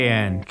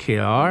and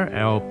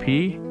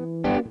KRLP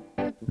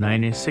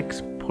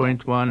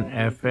 96.1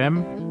 FM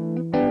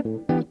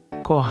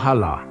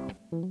Kohala.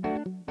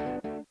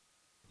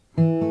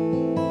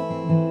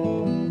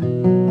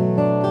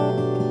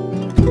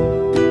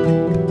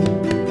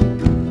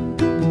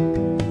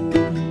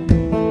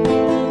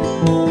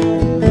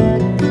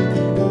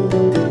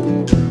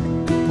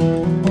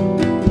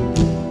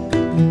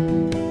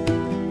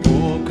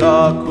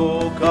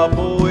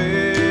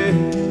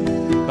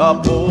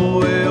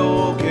 Kapoe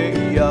o ke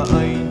ia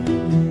aina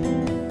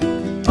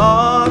a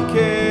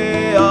ke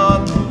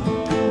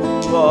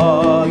atua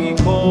I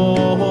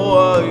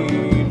kohoa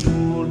I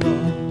luna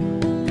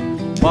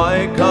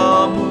mai ka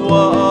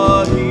mua a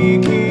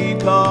hiki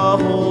ka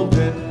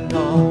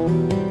hopena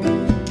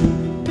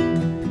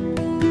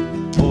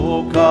o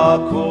ka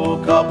ko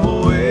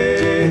kapoe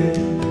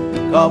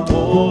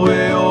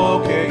o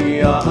ke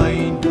ia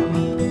aina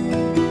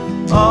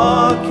a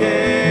ke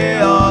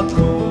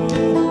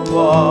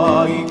atua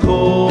I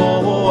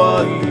kohoa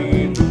I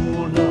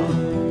luna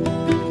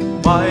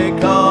mai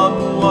ka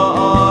mua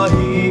a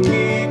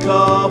hiki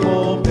ka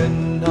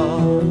hopena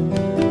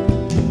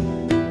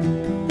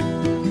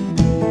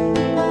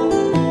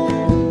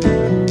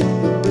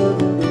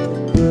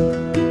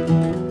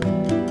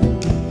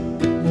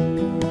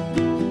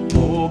o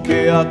ke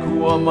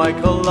akua mai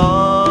ka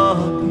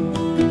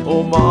lani o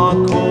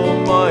mako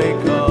mai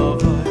ka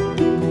vai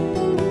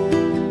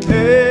e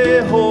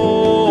ho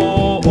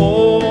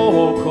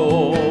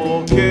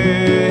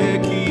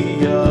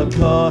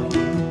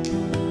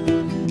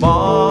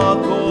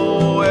Mako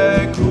e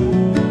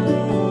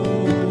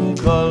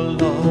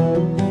kukala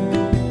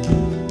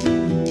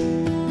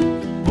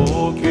O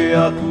ke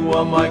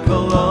akua mai ka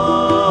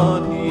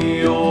lani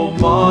o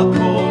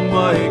mako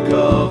mai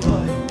ka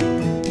vai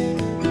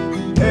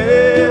E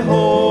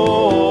ho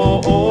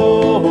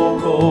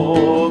ko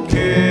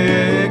ke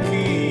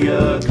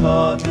kia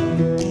kani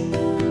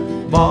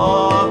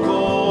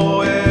Mako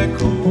e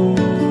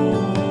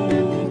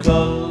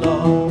kukala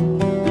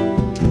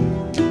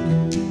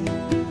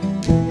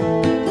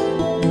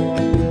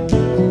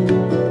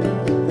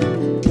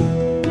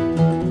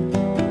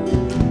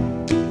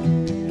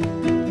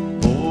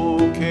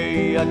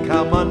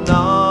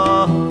Kamana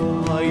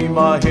I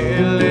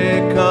mahele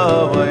ka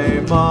vai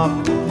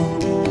mako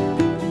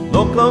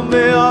No ka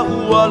mea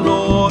ua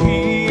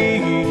lo'i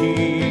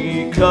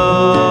ka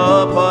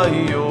pai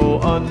o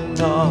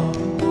ana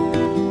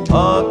A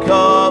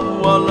ka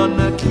ua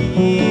lana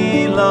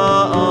kila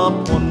a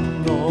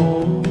pono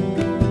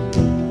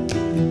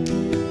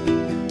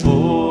O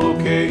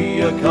ke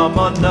ia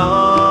kamana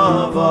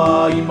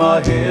vai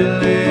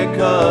mahele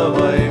ka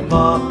vai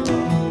mako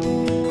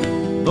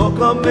No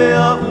ka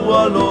mea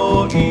ua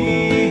lo'i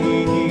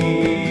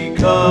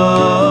ka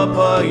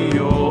pai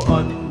o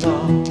ana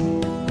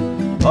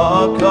A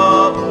ka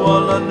ua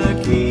lana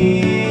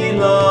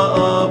kila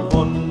a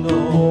pono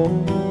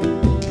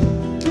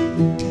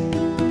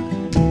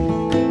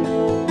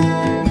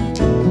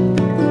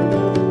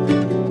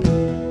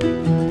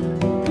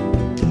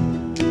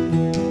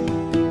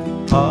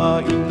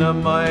Haina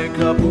mai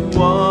ka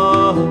pua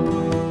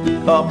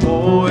Ka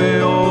poe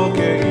o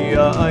ke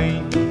ia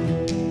aina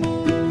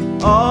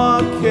A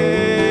ke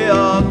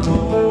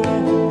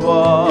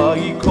akua I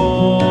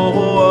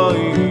kohoa I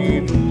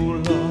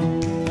luna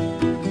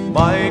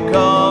Mai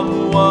ka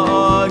mua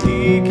a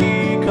hiki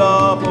ka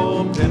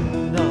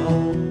hopena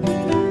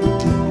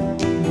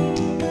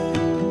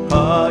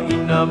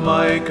Haina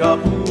mai ka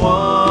pua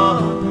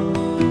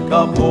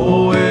Ka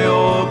poe o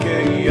ke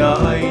ia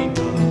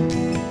aina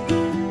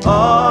A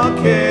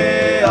ke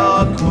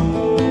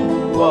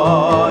akua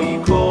I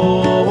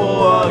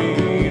kohoa I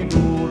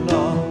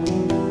luna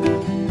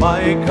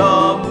Mai ka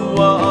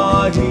mua a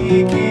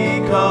hiki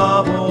ka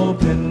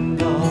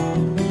hopena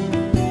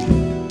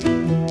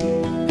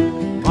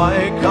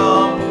Mai ka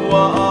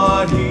mua a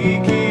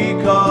hiki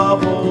ka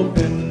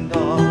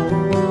hopena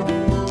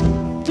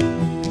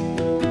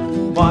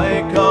Mai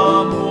ka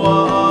mua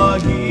a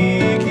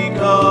hiki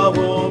ka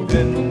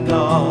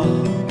hopena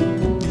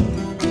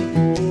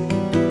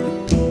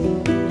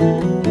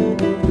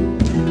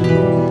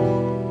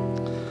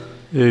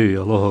Hey,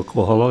 aloha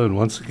kohala, and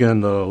once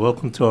again,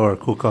 welcome to our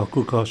Kuka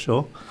Kuka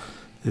show.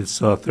 It's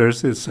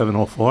Thursday, it's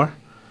 7:04,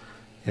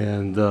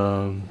 and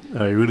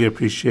I really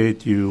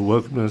appreciate you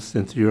welcoming us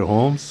into your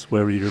homes,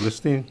 wherever you're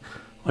listening,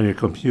 on your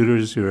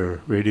computers,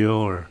 your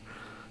radio, or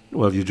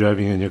while you're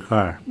driving in your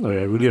car.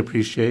 I really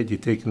appreciate you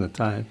taking the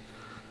time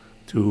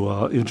to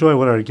enjoy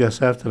what our guests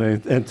have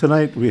tonight. And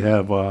tonight we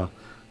have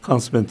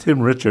Councilman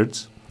Tim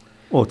Richards.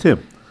 Oh, Tim.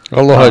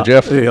 Aloha,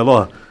 Jeff. Hey,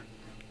 aloha.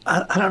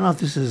 I don't know if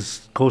this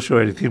is kosher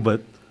or anything,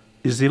 but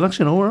is the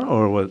election over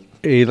or what?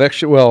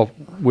 Well,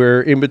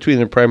 we're in between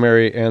the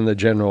primary and the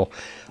general.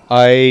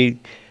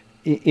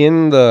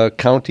 In the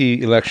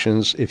county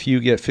elections, if you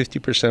get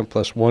 50%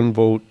 plus one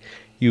vote,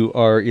 you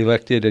are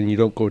elected and you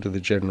don't go to the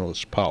general.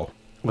 It's POW.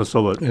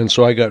 So what? And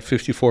so I got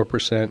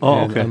 54% and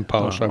okay. I'm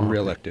POW, so I'm okay.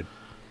 reelected.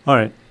 All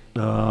right.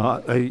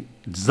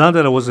 It's not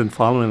that I wasn't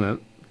following it.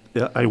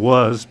 Yeah, I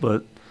was,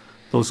 but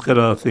those kind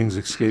of things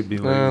escape me.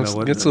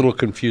 It's a little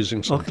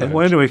confusing sometimes. Okay.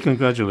 Well, anyway,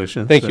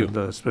 congratulations. Thank you. And,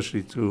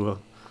 especially to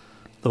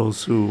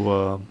those who,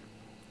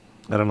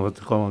 I don't know what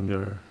to call them,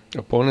 your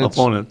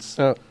opponents.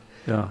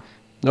 Yeah.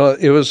 No,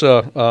 it was.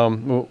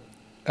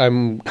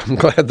 I'm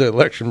glad the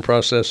election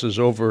process is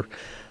over,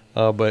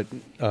 but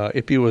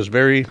Ippy was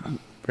very,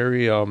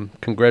 very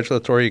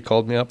congratulatory. He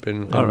called me up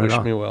and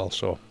wished me well.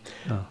 So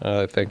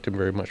I thanked him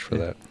very much for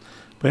that.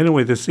 But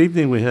anyway, this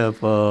evening we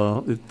have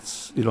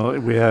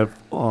we have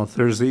on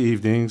Thursday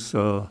evenings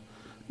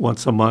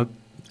once a month.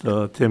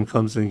 Tim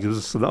comes and gives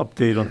us an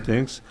update on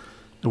things,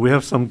 and we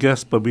have some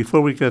guests. But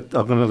before we get,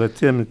 I'm going to let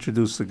Tim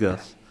introduce the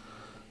guests.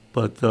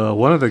 But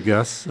one of the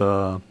guests,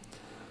 John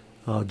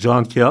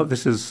Kiao.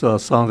 This is a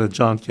song that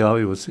John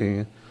Kiao was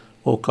singing,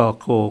 O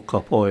Kako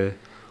Kapoe,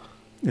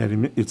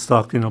 and it's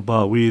talking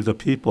about we the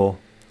people,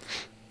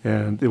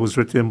 and it was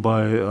written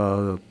by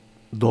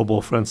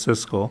Dobo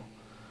Francisco.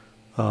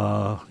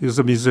 He's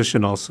a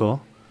musician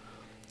also,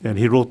 and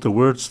he wrote the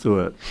words to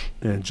it,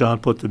 and John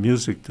put the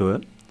music to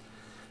it,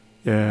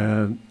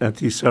 and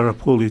Auntie Sarah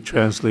Pooley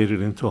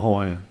translated into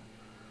Hawaiian.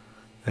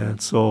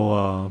 And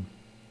so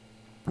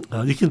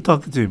you can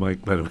talk to me,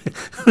 Mike, by the way.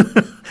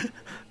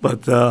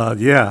 But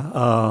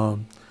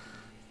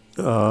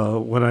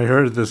when I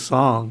heard this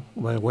song,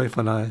 my wife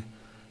and I,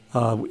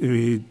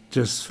 we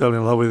just fell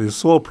in love with it. It's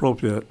so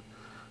appropriate,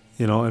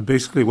 and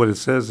basically what it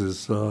says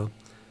is,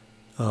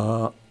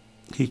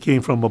 he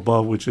came from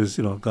above, which is,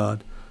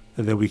 God,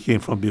 and then we came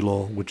from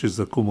below, which is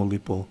the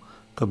Kumulipo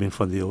coming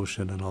from the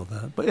ocean and all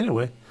that. But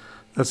anyway,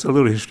 that's a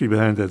little history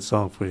behind that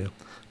song for you.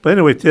 But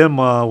anyway, Tim,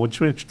 would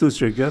you introduce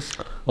your guest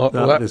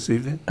this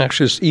evening?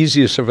 Actually, it's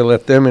easiest if I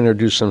let them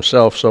introduce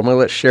themselves. So I'm going to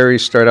let Sherry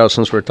start out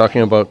since we're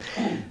talking about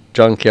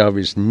John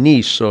Calvi's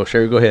niece. So,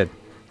 Sherry, go ahead.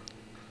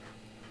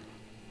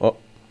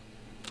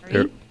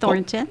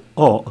 Thornton.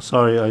 Oh,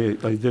 sorry, I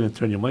didn't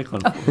turn your mic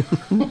on. I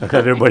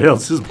had everybody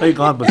else's mic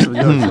on, but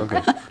yours.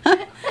 Okay.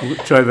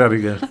 Try that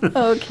again.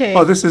 Okay.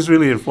 Oh, this is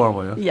really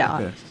informal, yeah? Yeah.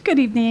 Okay. Good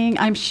evening.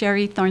 I'm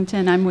Sherry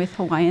Thornton. I'm with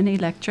Hawaiian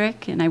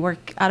Electric, and I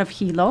work out of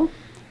Hilo.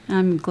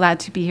 I'm glad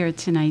to be here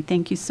tonight.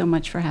 Thank you so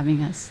much for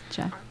having us,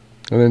 Jeff.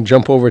 And then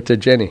jump over to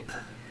Jenny.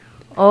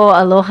 Oh,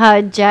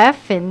 aloha,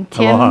 Jeff and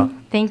Tim. Aloha.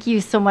 Thank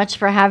you so much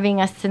for having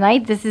us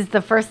tonight. This is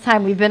the first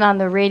time we've been on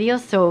the radio,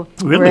 so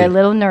Really? we're a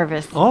little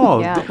nervous.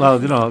 Oh, yeah. well,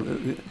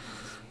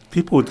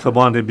 people would come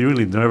on, they'd be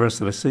really nervous,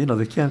 and I say,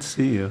 they can't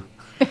see you.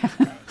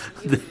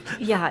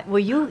 Yeah, well,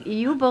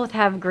 you both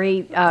have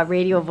great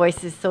radio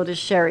voices, so does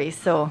Sherry,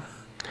 so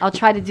I'll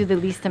try to do the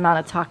least amount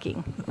of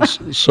talking.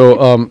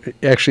 So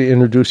actually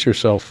introduce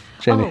yourself,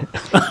 Jenny.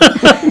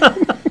 Oh.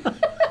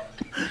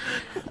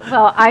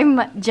 Well,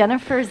 I'm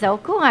Jennifer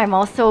Zelko. I'm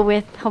also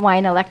with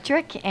Hawaiian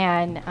Electric,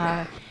 and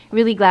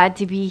really glad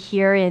to be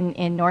here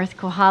in North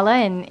Kohala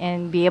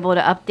and be able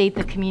to update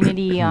the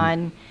community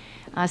on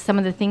some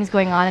of the things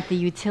going on at the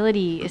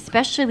utility,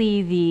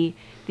 especially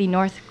the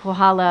North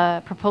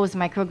Kohala proposed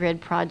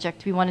microgrid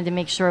project. We wanted to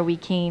make sure we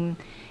came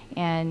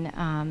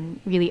and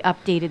really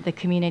updated the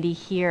community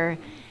here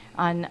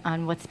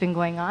on what's been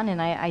going on,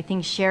 and I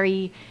think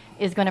Sherry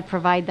is going to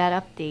provide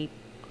that update.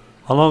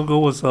 How long ago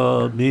was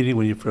a meeting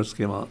when you first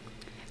came out?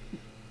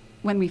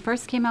 When we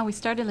first came out, we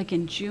started like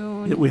in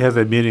June. Yeah, we had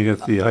that meeting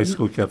at the high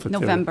school cafeteria.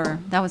 November.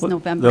 That was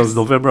November. That was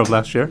November of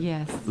last year?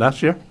 Yes.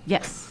 Last year?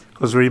 Yes.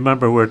 Because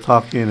remember, we were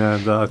talking,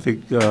 and I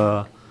think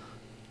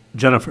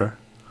Jennifer,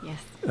 Yes,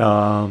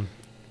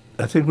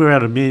 I think we were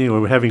at a meeting or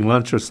we were having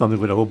lunch or something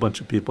with a whole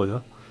bunch of people, yeah?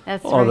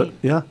 that's All right.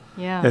 Yeah?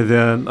 Yeah. And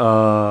then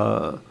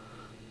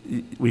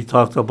we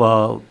talked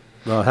about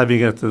having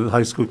it at the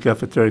high school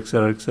cafeteria, et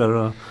cetera, et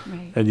cetera.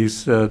 Right. And you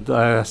said,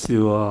 I asked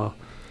you, well,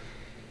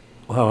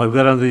 I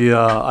got on the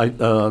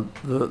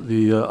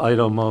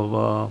item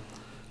of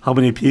how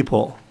many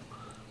people.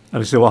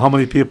 And I said, well, how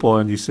many people?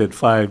 And you said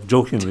 5,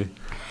 jokingly.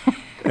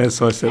 And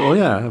so I said, oh,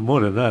 yeah, more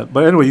than that.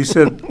 But anyway, you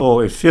said,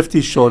 if 50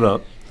 showed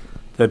up,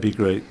 that'd be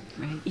great.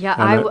 Yeah,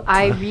 And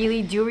I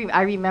really do.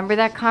 I remember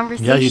that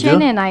conversation, Yeah, you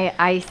do? and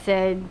I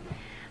said,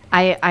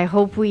 I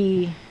hope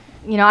we,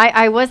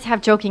 I was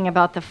half joking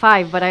about the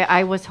 5, but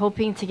I was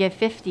hoping to get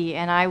 50,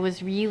 and I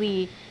was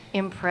really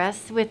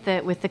impressed with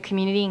the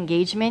community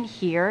engagement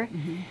here,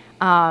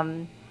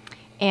 and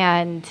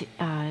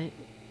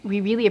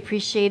we really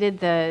appreciated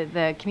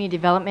the community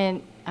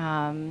development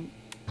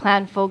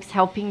plan folks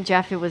helping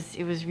Jeff. It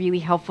was really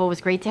helpful. It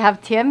was great to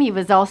have Tim. He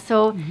was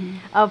also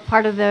a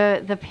part of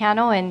the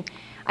panel, and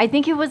I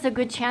think it was a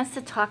good chance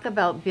to talk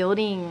about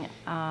building,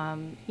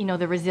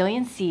 the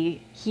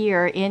resiliency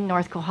here in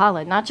North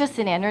Kohala, not just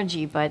in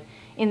energy, but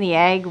in the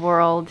ag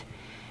world,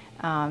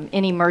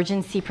 in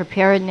emergency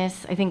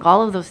preparedness. I think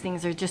all of those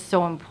things are just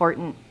so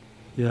important.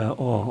 Yeah,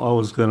 I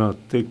was going to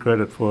take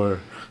credit for...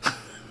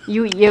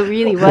 It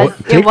really was.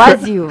 It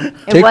was you.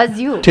 It was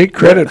you. Take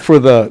credit for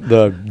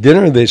the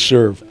dinner they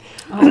serve.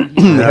 Yeah,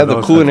 Had that the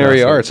was culinary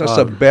fantastic. arts. That's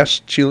the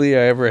best chili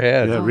I ever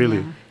had. Yeah,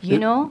 really.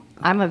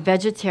 I'm a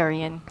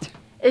vegetarian.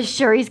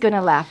 Sherry's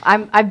gonna laugh.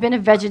 I've been a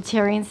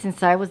vegetarian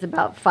since I was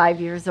about 5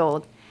 years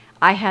old.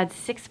 I had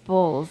 6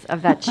 bowls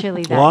of that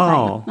chili that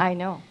Wow. night. I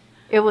know.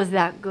 It was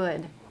that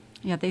good.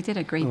 Yeah, they did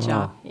a great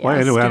job. Well,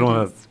 Yeah. anyway, I don't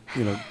want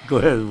to, go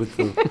ahead with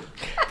the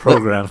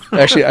program.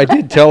 Actually, I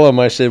did tell him,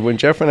 I said, when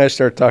Jeff and I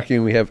start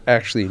talking, we have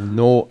actually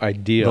no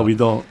idea No, we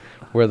don't.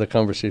 where the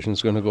conversation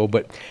is going to go.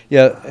 But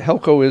yeah,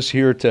 Helco is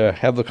here to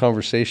have the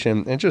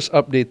conversation and just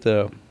update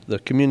the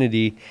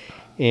community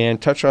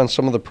and touch on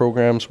some of the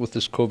programs with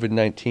this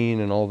COVID-19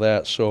 and all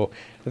that. So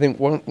I think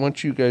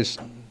once you guys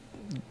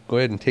go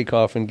ahead and take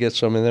off and get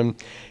some, and then,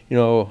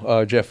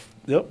 Jeff,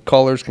 Yep.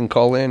 callers can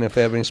call in if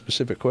they have any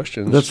specific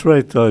questions. That's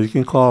right. You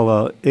can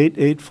call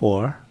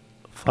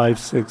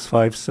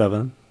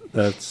 884-5657.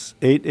 That's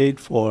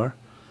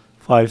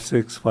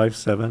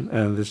 884-5657.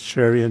 And it's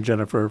Sherry and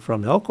Jennifer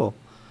from Helco.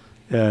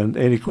 And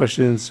any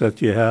questions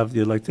that you have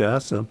you'd like to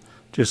ask them,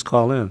 just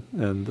call in,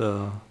 and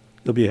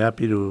they'll be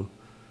happy to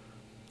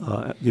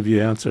give you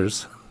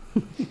answers.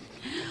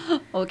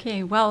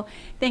 Okay, well,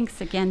 thanks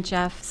again,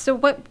 Jeff. So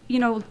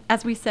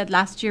as we said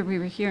last year, we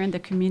were here in the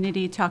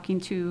community talking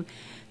to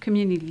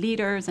community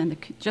leaders and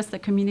just the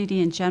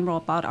community in general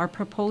about our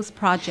proposed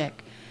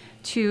project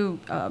to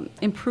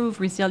improve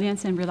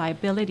resilience and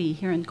reliability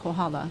here in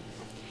Kohala.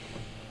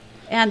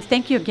 And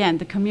thank you again.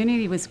 The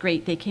community was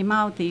great. They came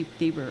out, they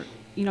were,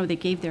 they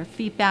gave their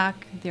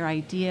feedback, their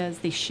ideas,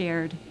 they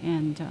shared,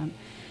 and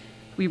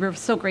we were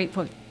so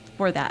grateful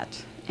for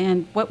that.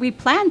 And what we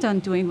planned on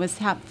doing was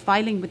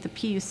filing with the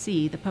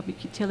PUC, the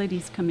Public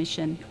Utilities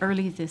Commission,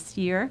 early this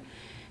year,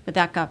 but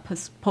that got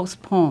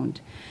postponed.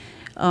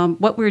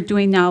 What we're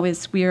doing now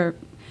is we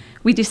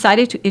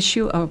decided to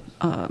issue a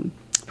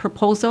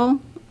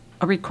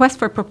request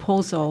for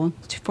proposal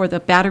for the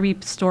battery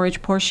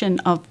storage portion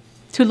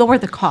to lower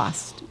the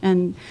cost,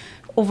 and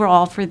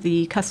overall for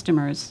the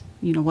customers,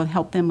 will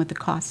help them with the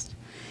cost.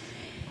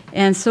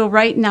 And so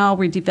right now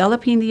we're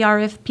developing the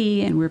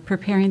RFP and we're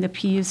preparing the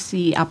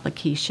PUC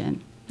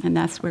application, and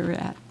that's where we're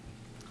at.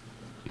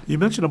 You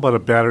mentioned about a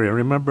battery. I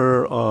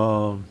remember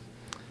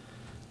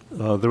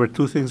there were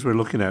two things we were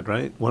looking at,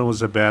 right? One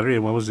was a battery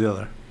and what was the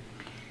other?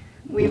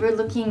 We were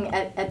looking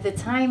at the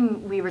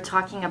time, we were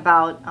talking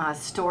about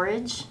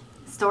storage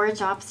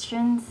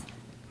options.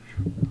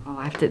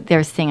 Oh,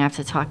 they're saying I have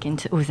to talk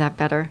into, is that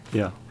better?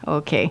 Yeah.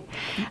 Okay.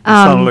 It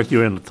sounded like you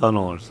were in a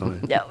tunnel or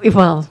something. Yeah,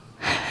 well,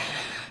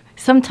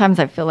 sometimes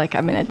I feel like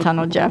I'm in a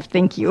tunnel, Jeff.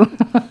 Thank you.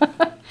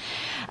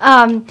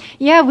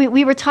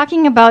 We were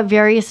talking about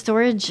various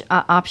storage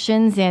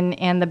options,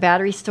 and the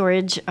battery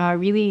storage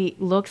really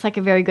looks like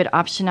a very good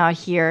option out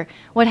here.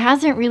 What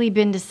hasn't really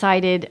been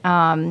decided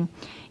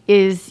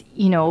is,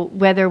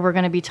 whether we're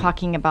going to be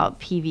talking about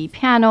PV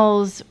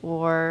panels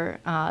or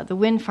the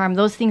wind farm.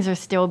 Those things are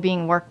still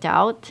being worked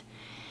out.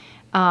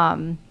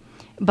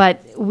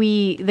 But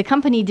the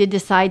company did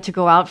decide to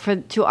go out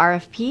to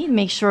RFP and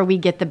make sure we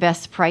get the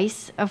best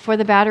price for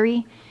the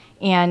battery.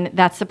 And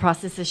that's the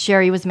process that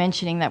Sherry was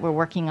mentioning that we're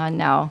working on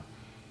now.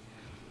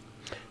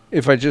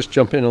 If I just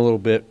jump in a little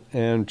bit,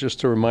 and just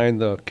to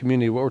remind the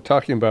community, what we're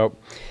talking about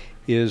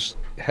is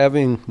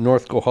having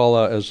North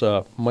Kohala as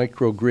a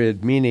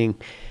microgrid, meaning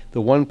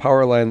the one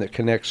power line that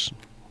connects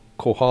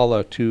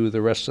Kohala to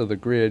the rest of the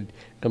grid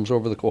comes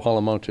over the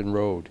Kohala Mountain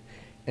Road.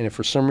 And if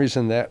for some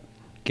reason that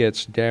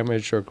gets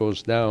damaged or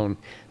goes down,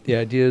 the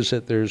idea is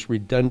that there's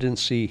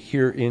redundancy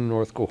here in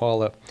North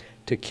Kohala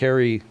to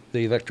carry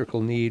the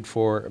electrical need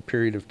for a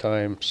period of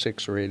time,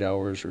 6 or 8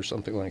 hours or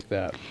something like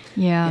that.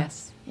 Yeah.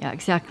 Yes. Yeah,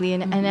 exactly.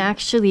 And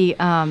actually,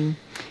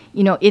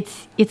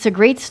 it's a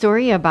great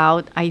story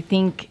about, I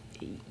think,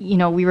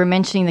 we were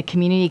mentioning the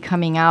community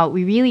coming out.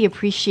 We really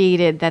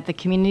appreciated that the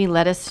community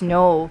let us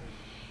know,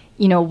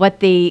 what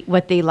they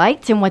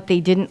liked and what they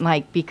didn't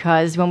like,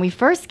 because when we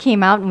first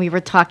came out and we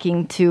were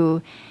talking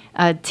to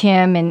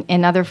Tim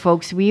and other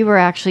folks, we were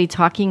actually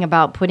talking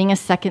about putting a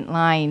second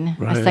line,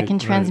 a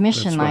second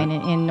transmission line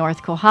in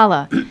North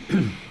Kohala.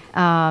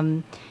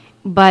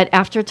 But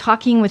after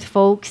talking with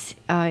folks,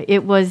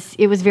 it was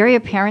very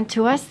apparent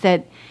to us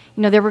that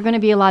there were going to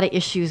be a lot of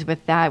issues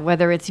with that,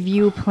 whether it's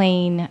view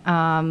plane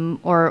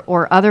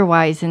or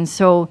otherwise. And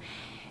so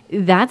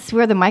that's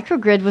where the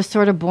microgrid was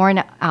sort of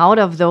born out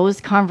of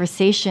those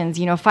conversations.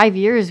 5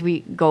 years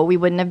ago, we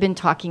wouldn't have been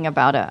talking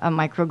about a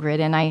microgrid.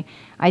 And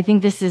I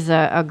think this is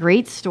a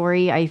great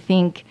story. I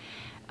think,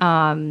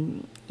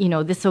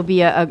 this will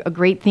be a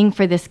great thing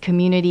for this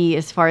community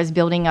as far as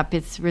building up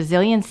its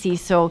resiliency.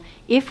 So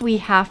if we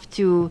have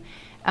to,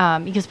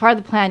 because part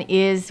of the plan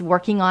is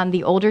working on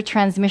the older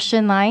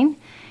transmission line,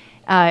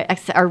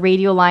 our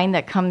radio line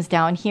that comes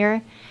down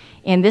here.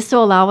 And this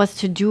will allow us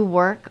to do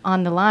work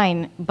on the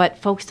line, but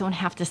folks don't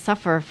have to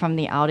suffer from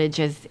the outage,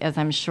 as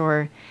I'm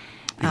sure.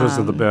 Because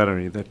of the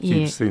battery that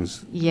keeps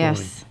things Yes,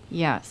 going.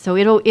 yeah. So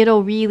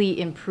it'll really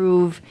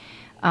improve,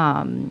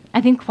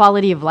 I think,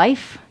 quality of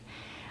life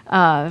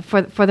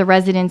for the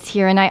residents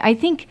here. And I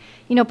think,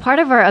 part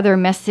of our other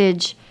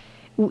message,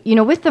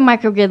 with the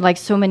microgrid, like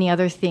so many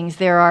other things,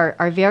 there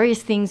are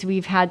various things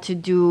we've had to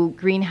do,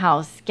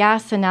 greenhouse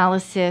gas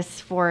analysis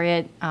for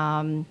it.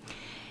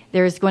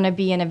 There's going to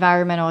be an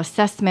environmental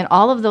assessment.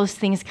 All of those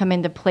things come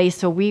into play.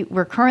 So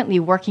we're currently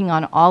working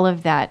on all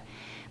of that.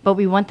 but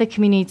we want the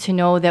community to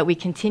know that we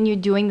continue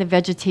doing the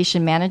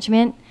vegetation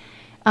management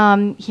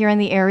here in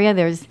the area.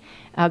 There's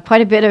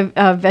quite a bit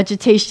of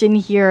vegetation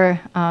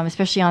here,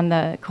 especially on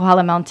the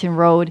Kohala Mountain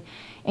Road,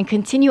 and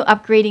continue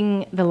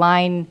upgrading the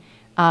line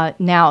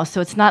now.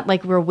 So it's not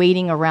like we're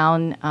waiting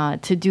around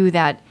to do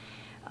that.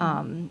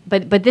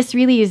 But this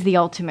really is the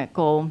ultimate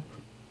goal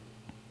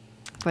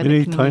for the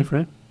Any community. time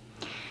frame?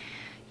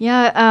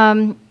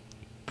 Yeah,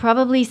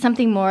 probably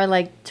something more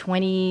like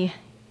 24.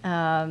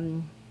 I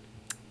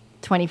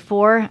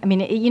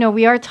mean,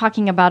 we are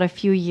talking about a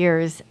few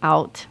years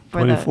out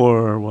for 24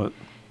 or what? the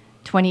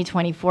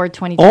 2024,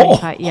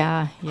 2025.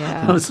 Yeah.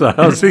 I'm sorry.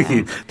 I was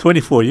thinking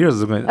 24 years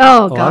is going.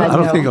 Oh, God, I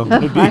don't no. think I'm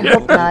going to be I here.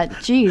 hope not.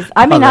 Jeez,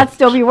 I may not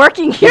still be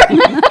working here.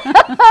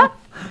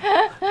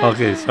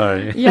 Okay,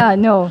 sorry. Yeah,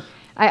 no.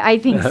 I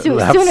think Lapse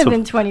sooner of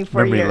than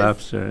 24 memory years.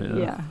 lapse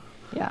there,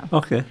 Yeah.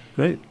 Okay,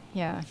 great.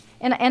 Yeah,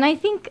 and I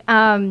think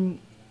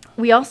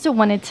we also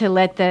wanted to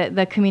let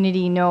the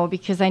community know,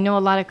 because I know a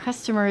lot of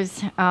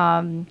customers,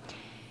 are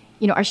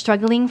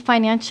struggling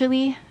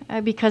financially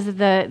because of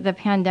the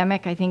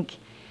pandemic. I think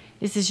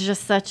this is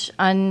just such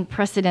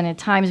unprecedented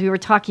times. We were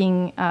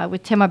talking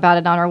with Tim about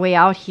it on our way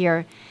out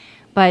here,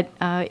 but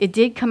it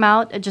did come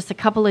out just a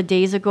couple of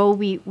days ago.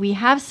 We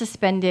have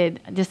suspended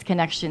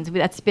disconnections.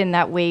 That's been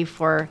that way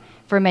for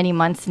many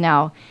months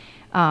now,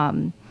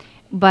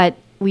 but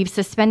we've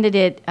suspended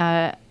it.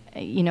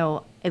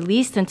 At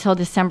least until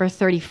December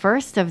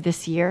 31st of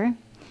this year.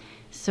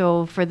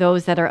 So for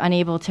those that are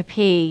unable to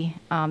pay,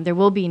 there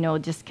will be no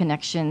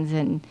disconnections.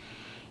 And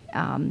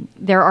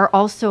there are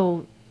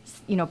also,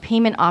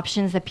 payment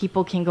options that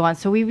people can go on.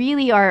 So we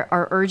really are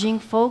urging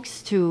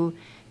folks to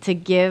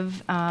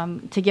give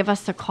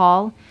us a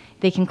call.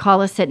 They can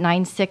call us at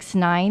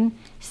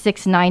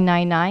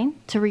 969-6999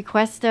 to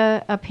request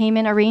a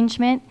payment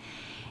arrangement.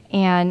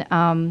 And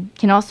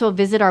can also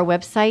visit our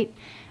website.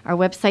 Our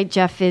website,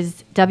 Jeff,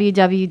 is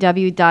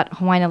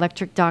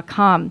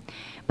www.hawaiianelectric.com.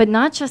 But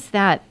not just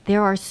that,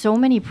 there are so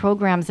many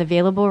programs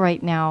available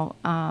right now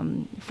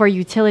for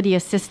utility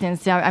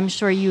assistance. Now, I'm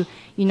sure you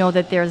know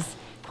that there's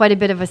quite a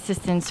bit of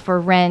assistance for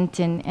rent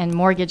and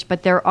mortgage,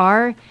 but there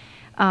are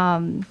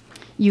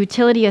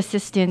utility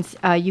assistance.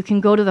 You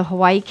can go to the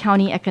Hawaii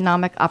County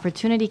Economic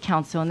Opportunity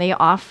Council, and they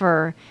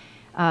offer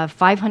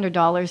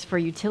 $500 for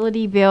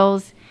utility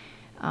bills.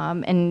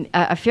 And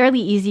a fairly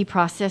easy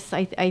process,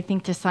 I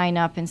think, to sign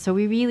up. And so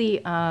we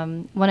really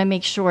want to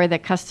make sure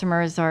that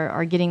customers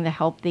are getting the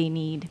help they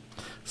need.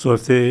 So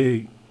if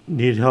they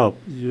need help,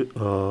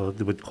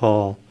 they would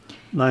call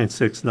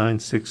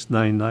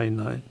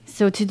 969-6999.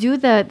 So to do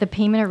the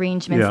payment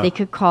arrangements, Yeah. they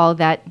could call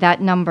that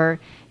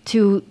number.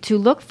 To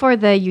look for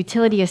the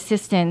utility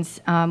assistance,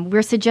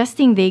 we're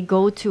suggesting they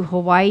go to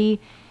Hawaii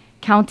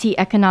County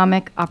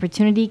Economic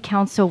Opportunity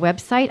Council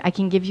website. I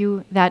can give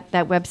you that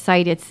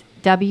website. It's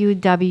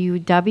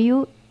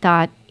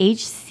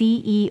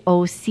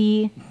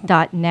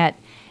www.hceoc.net,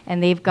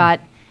 and they've got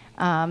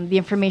the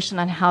information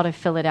on how to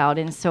fill it out.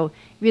 And so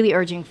really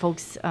urging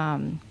folks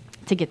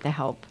to get the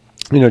help.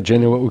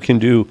 Jenny, what we can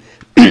do,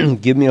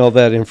 give me all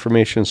that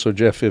information. So,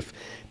 Jeff, if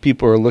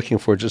people are looking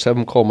for it, just have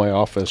them call my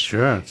office.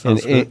 Sure, And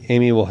sounds good.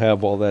 Amy will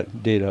have all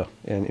that data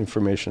and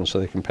information so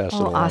they can pass it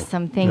Oh, along.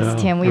 awesome. Thanks, Yeah,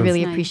 Tim. We that's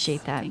really nice.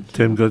 appreciate that. Thank you.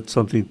 Tim got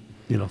something,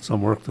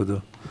 some work to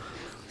do.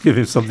 Give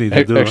him something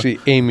to do. Actually,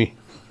 Amy.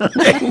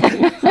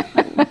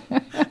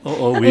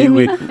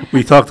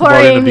 We talked Poor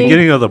about it in the Amy.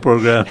 beginning of the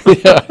program.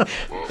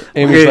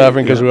 Amy's Okay,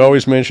 laughing because yeah. we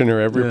always mention her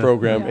every Yeah.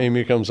 program.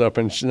 Amy comes up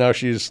and now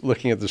she's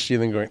looking at the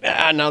ceiling going,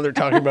 now they're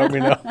talking about me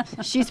now.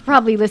 She's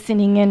probably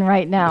listening in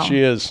right now.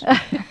 She is.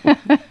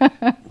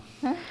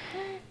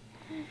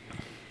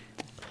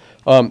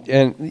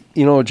 And,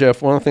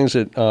 Jeff, one of the things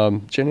that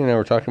Jenny and I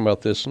were talking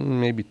about this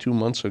maybe 2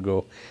 months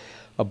ago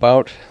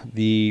about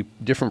the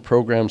different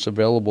programs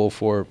available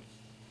for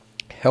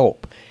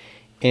help.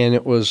 And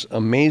it was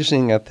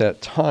amazing at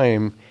that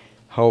time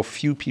how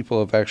few people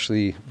have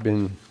actually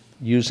been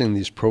using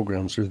these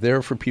programs. They're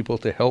there for people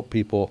to help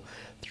people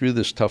through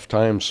this tough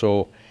time.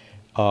 So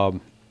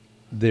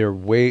they're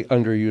way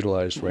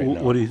underutilized right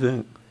now. What do you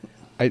think?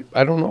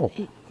 I don't know.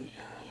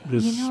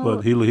 This You know-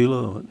 what Hila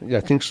Hila? Yeah,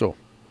 I think so.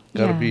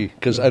 Gotta Yeah. be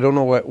because I don't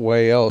know what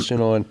way else,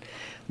 and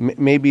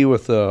maybe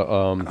with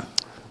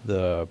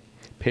the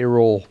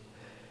payroll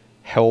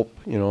help,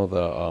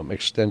 the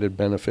extended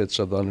benefits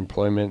of the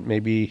unemployment.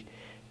 Maybe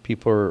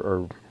people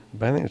are.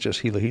 But I think it's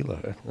just Hila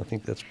Hila. I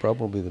think that's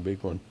probably the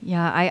big one.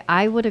 Yeah,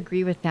 I would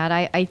agree with that.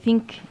 I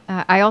think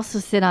I also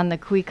sit on the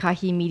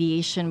Kuikahi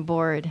Mediation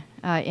Board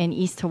in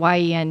East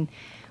Hawaii, and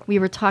we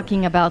were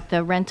talking about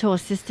the rental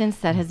assistance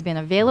that has been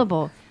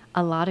available.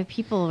 A lot of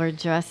people are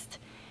just,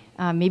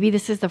 maybe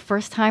this is the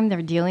first time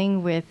they're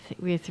dealing with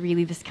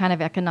really this kind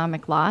of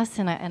economic loss,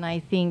 and I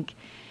think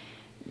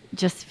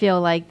just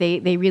feel like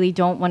they really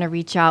don't want to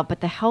reach out,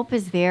 but the help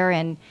is there,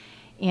 and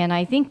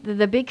I think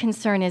the big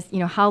concern is,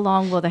 how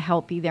long will the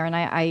help be there? And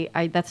I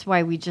that's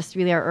why we just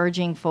really are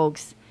urging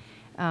folks,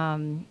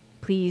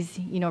 please,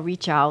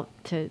 reach out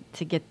to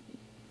get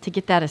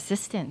that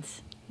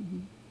assistance.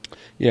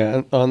 Yeah,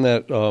 and on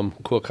that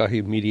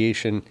Kuakahi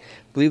mediation,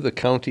 I believe the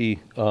county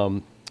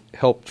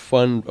helped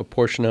fund a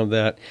portion of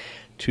that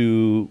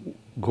to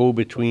go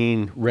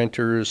between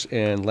renters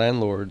and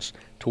landlords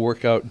to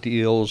work out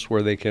deals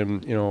where they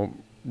can,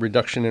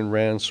 reduction in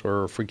rents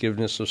or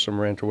forgiveness of some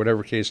rent or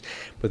whatever case.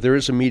 But there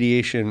is a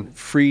mediation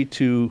free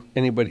to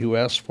anybody who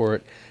asks for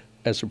it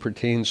as it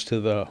pertains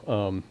to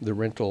the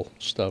rental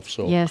stuff.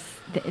 So Yes,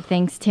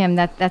 thanks, Tim.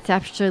 That's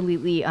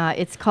absolutely.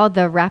 It's called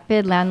the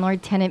Rapid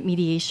Landlord Tenant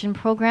Mediation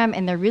Program,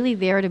 and they're really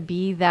there to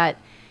be that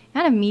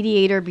kind of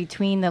mediator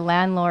between the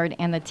landlord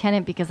and the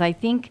tenant, because I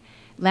think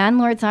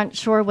landlords aren't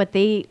sure what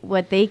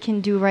they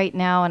can do right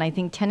now, and I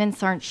think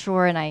tenants aren't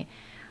sure, and I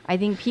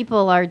think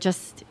people are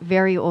just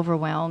very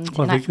overwhelmed.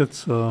 Well, And I think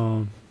it's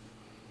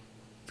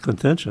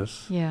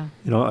contentious. yeah.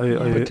 I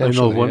know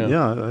Potentially, one.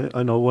 yeah. Yeah,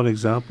 I know one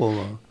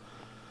example.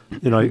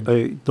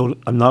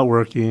 I'm not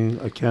working.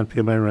 I can't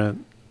pay my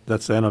rent.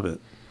 That's the end of it.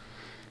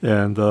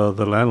 And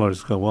the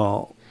landlords go,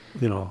 well,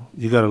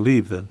 you got to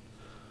leave then.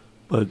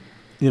 But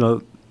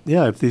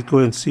if they go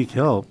and seek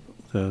help,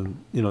 then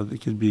they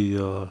could be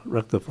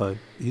rectified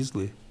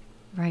easily.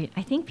 Right.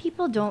 I think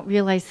people don't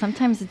realize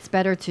sometimes it's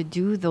better to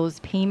do those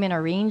payment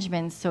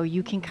arrangements so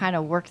you can kind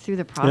of work through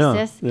the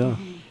process. Yeah.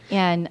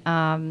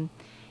 And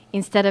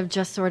instead of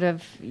just sort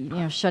of,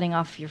 shutting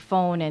off your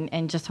phone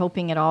and just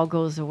hoping it all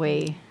goes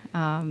away.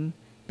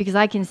 Because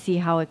I can see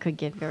how it could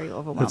get very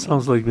overwhelming. That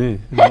sounds like me.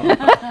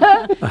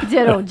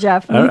 Ditto,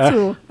 Jeff. Me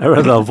too. I'd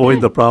rather avoid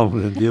the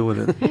problem than deal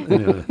with it.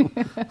 Anyway.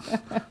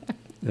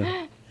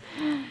 Yeah.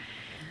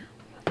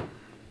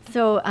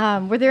 So,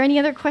 were there any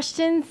other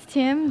questions,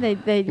 Tim?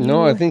 That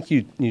no, you I think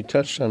you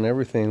touched on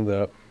everything.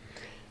 The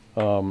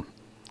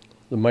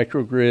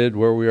microgrid,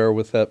 where we are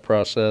with that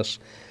process,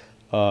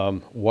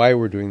 why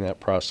we're doing that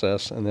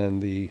process, and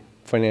then the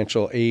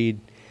financial aid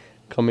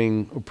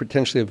coming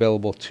potentially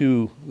available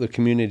to the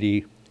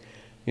community.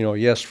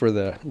 Yes, for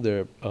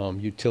the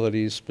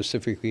utilities,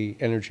 specifically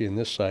energy in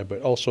this side,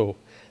 but also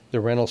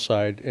the rental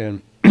side.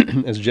 And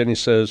as Jenny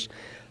says,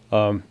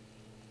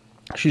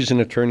 she's an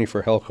attorney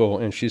for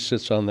Helco, and she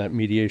sits on that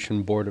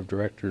mediation board of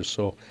directors.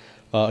 So,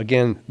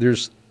 again,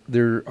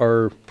 there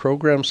are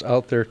programs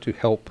out there to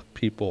help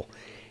people,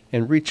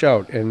 and reach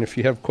out. And if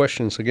you have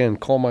questions, again,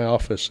 call my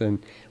office,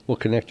 and we'll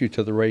connect you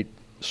to the right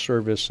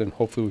service, and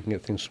hopefully we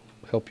can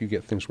help you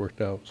get things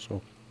worked out.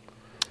 So.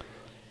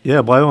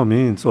 Yeah, by all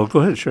means. So go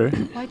ahead, Sherry.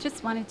 Well, I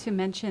just wanted to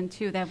mention,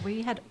 too, that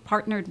we had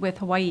partnered with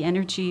Hawaii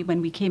Energy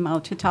when we came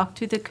out to talk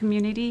to the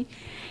community.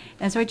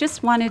 And so I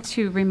just wanted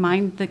to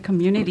remind the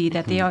community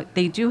that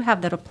they do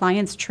have that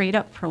appliance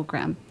trade-up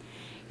program.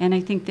 And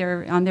I think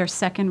they're on their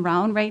second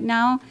round right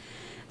now.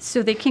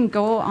 So they can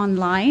go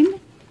online.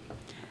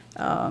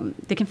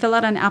 They can fill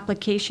out an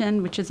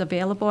application, which is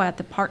available at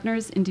the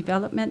Partners in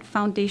Development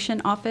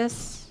Foundation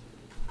office.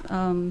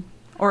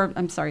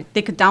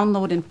 They could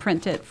download and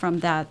print it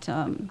from that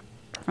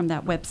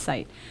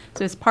website.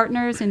 So it's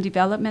Partners in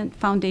Development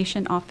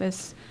Foundation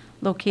office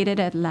located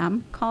at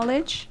Lamb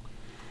College.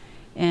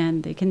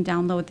 And they can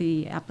download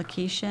the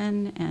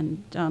application,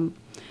 and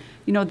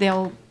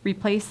they'll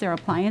replace their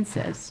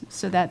appliances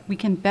so that we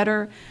can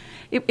better.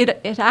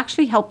 It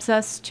actually helps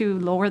us to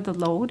lower the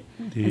load,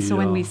 and so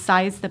when we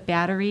size the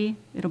battery,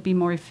 it'll be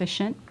more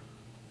efficient.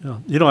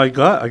 Yeah, I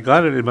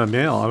got it in my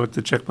mail. I went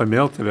to check my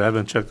mail today. I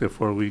haven't checked it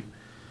for a week,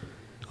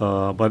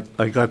 but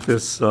I got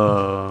this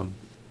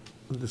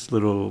this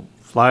little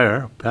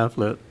flyer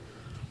pamphlet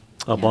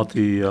about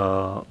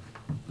the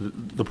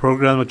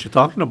program that you're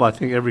talking about. I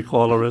think every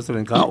Kohala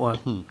resident got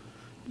one.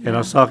 And I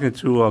was talking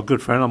to a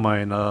good friend of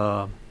mine.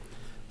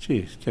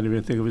 Can't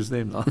even think of his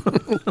name now.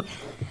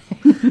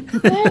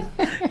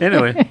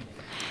 Anyway,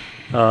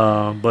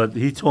 but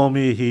he told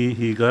me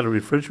he got a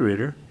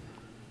refrigerator,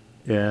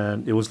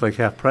 and it was like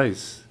half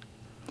price.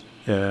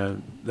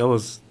 And that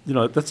was,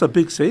 that's a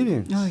big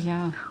savings. Oh,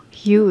 yeah.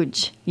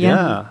 huge.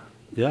 Yeah.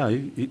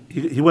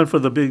 He went for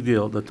the big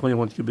deal, the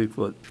 21 cubic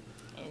foot.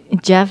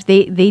 Jeff,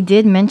 they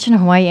did mention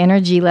Hawaii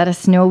Energy. Let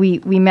us know. We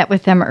met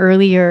with them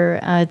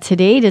earlier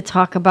today to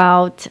talk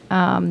about,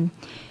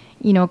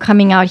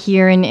 coming out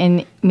here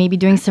and maybe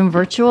doing some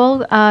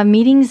virtual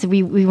meetings.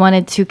 We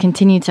wanted to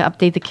continue to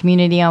update the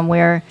community on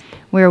where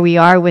we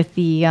are with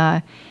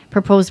the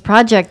proposed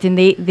project, and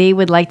they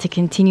would like to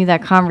continue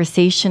that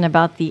conversation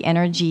about the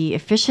energy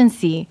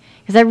efficiency,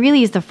 because that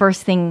really is the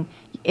first thing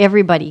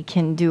everybody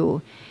can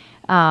do.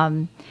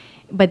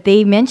 But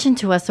they mentioned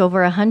to us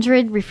over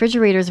 100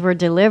 refrigerators were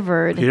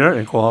delivered. Here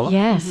in Kohala?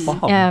 Yes,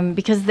 Wow.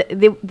 because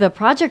the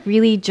project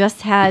really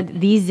just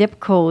had these zip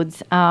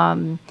codes.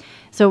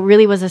 So it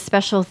really was a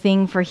special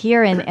thing for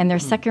here. And their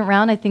second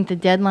round, I think the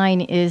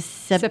deadline is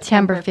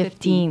September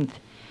 15th.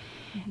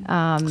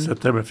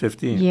 September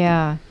 15th.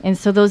 Yeah. And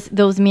so those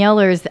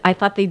mailers, I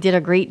thought they did a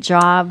great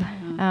job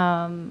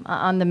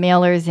on the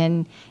mailers,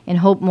 and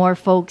hope more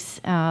folks.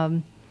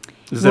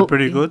 Is that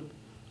pretty good?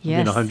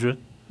 Yes. 100?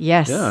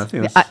 Yes. Yeah, I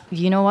think that's...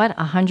 you know what?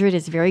 100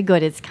 is very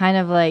good. It's kind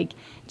of like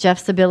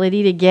Jeff's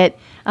ability to get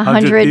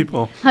 100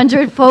 people.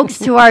 100 folks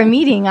to our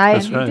meeting.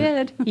 That's right. You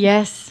did.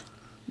 Yes.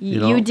 You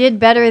know? You did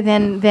better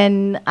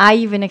than I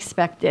even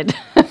expected.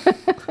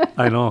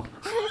 I know.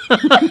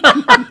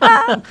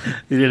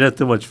 You didn't have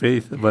too much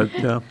faith, but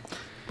yeah.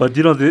 But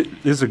you know, this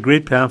is a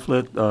great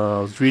pamphlet.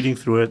 I was reading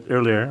through it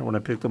earlier when I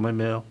picked up my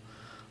mail,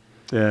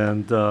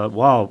 and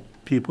wow,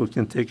 people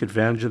can take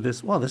advantage of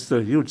this. Wow, this is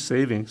a huge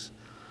savings.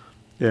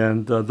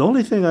 And the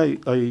only thing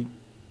I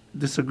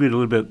disagreed a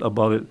little bit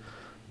about it,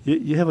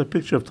 you have a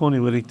picture of Tony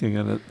Whittington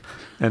in it,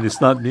 and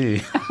it's not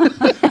me.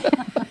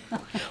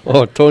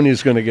 Oh,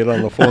 Tony's going to get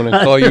on the phone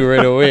and call you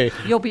right away.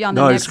 You'll be on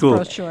the No, next it's cool.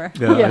 brochure.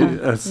 Yeah, Yeah.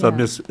 that's Yeah.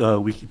 Miss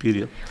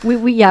Wikipedia.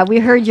 We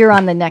heard you're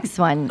on the next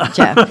one,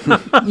 Jeff.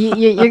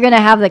 You're going to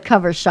have the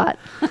cover shot.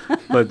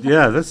 But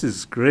yeah, this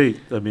is great.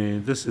 I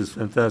mean, this is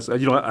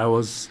fantastic. You know, I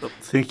was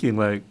thinking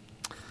like,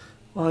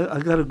 well, I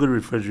got a good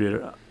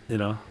refrigerator, you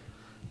know,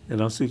 and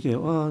I was thinking,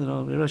 well, you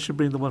know, maybe I should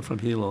bring the one from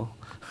Hilo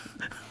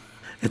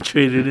and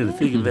trade it in and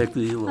take it back to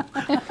Hilo.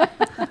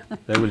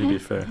 That wouldn't be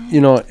fair. You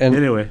know, and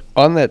Anyway,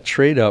 on that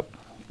trade up,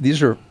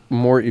 these are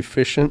more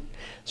efficient.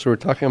 So we're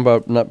talking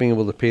about not being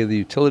able to pay the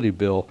utility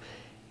bill.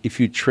 If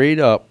you trade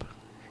up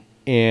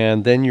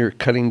and then you're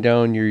cutting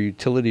down your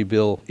utility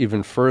bill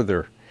even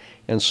further.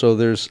 And so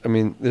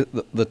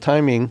the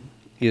timing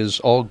is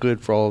all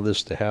good for all of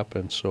this to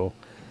happen. So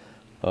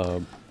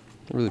I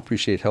really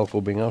appreciate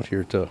Helco being out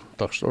here to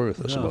talk story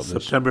with us yeah, about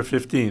this. September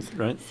 15th,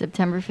 right?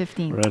 September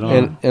 15th. Right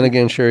on. And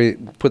again, Sherry,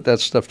 put that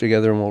stuff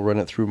together and we'll run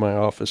it through my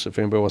office. If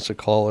anybody wants to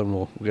call and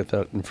we'll get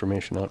that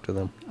information out to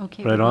them.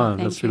 Okay. Right well, on.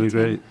 thank That's you, really Tim.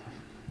 great.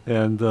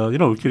 And, you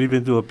know, we could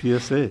even do a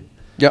PSA.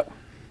 Yep,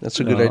 that's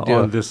a good idea.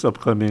 On this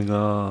upcoming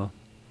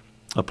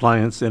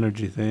appliance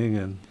energy thing,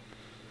 and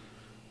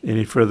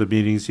any further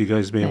meetings you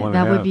guys may want to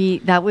have.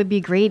 That would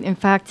be great. In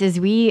fact, as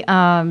we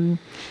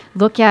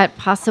look at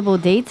possible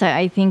dates,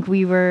 I think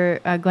we were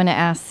going to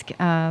ask.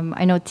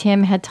 I know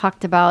Tim had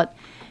talked about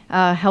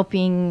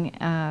helping,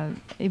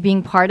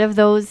 being part of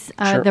those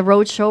Sure. the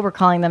road show. We're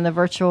calling them the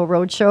virtual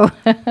road show.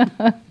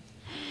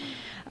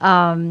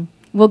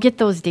 We'll get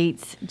those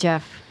dates,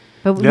 Jeff.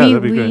 But Yeah,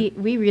 that'd be great.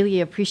 we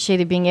really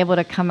appreciated being able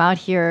to come out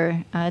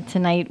here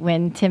tonight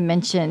when Tim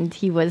mentioned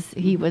he was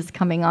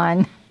coming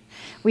on.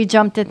 We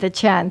jumped at the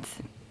chance,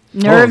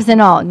 nerves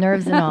and all.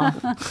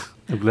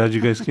 I'm glad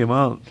you guys came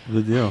out.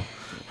 Good deal.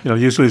 You know,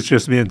 usually it's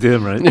just me and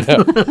Tim, right?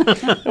 And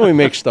we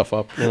make stuff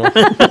up, you know.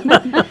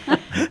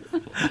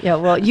 Yeah,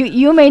 well,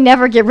 you may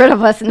never get rid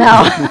of us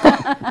now.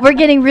 We're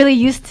getting really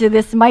used to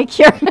this mic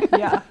here.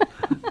 Yeah.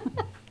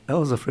 I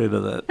was afraid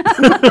of that.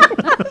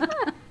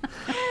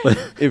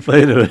 If, But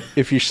anyway.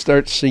 if you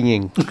start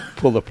singing,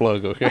 pull the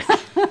plug, okay?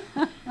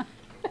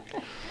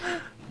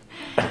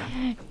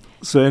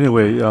 So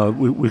anyway,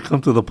 we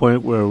come to the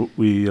point where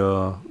we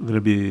going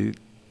to be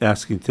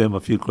asking Tim a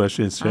few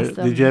questions. Awesome.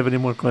 Did you have any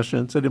more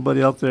questions?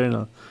 Anybody out there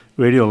in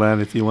Radio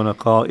Land, if you want to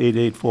call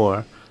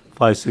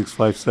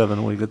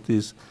 884-5657, we got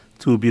these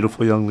two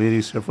beautiful young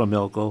ladies here from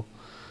Elko.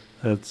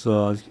 That's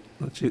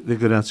they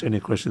could answer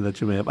any question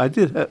that you may have. I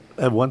did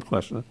have one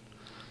question.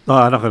 No,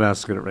 I'm not going to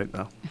ask it right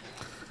now.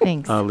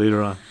 Thanks.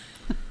 Later on.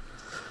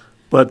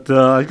 But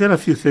I got a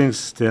few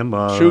things, Tim.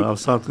 Shoot. I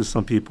was talking to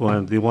some people,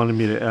 and they wanted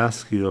me to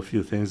ask you a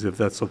few things, if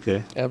that's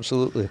okay.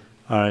 Absolutely.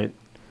 All right.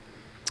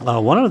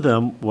 One of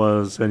them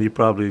was, and you're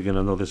probably going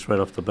to know this right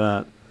off the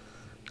bat,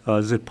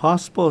 is it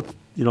possible,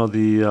 you know,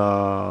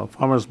 the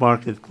farmer's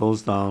market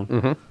closed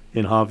down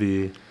in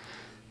Javi,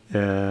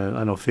 and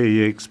I know Faye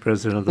Yakes,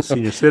 president of the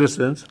Senior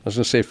Citizens. I was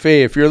going to say,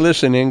 Faye, if you're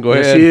listening, go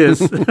Yes, ahead. he is.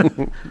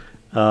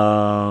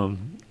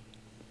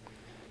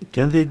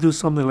 Can they do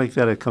something like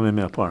that at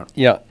Kamehameha Park?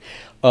 Yeah.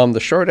 The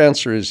short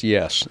answer is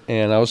yes.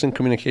 And I was in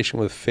communication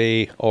with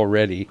Faye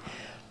already.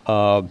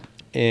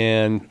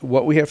 And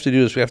what we have to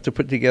do is we have to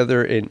put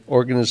together an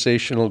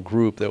organizational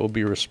group that will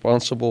be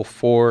responsible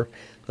for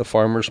the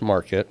farmers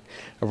market.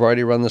 I've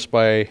already run this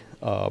by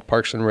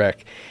Parks and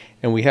Rec.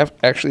 And we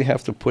actually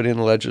have to put in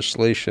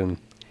legislation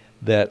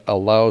that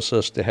allows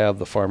us to have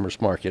the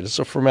farmers market. It's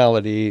a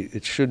formality.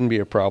 It shouldn't be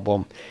a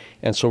problem.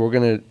 And so we're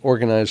going to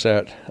organize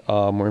that.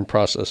 We're in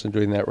process of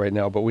doing that right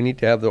now. But we need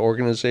to have the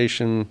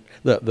organization,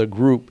 the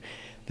group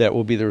that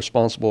will be the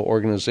responsible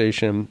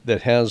organization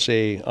that has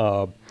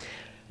I'm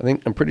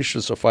pretty sure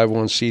it's a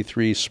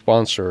 501c3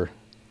 sponsor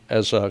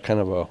as a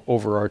kind of a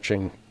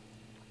overarching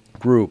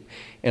group.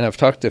 And I've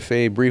talked to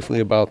Faye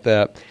briefly about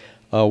that.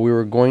 We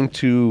were going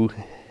to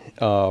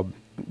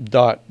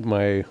Dot,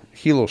 my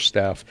Hilo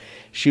staff,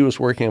 she was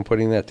working on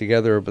putting that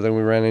together, but then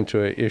we ran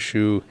into an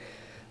issue,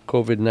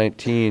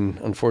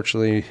 COVID-19.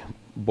 Unfortunately,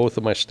 both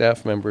of my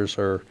staff members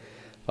are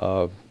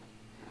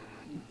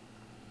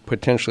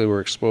potentially were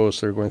exposed.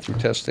 They're going through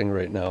testing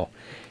right now.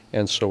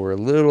 And so we're a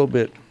little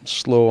bit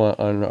slow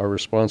on our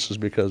responses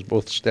because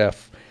both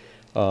staff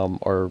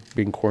are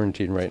being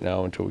quarantined right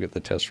now until we get the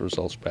test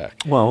results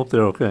back. Well, I hope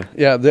they're okay.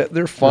 Yeah,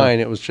 they're fine.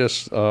 It was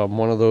just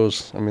one of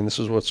those, this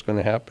is what's going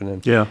to happen.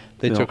 And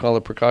they took all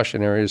the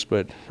precautionaries,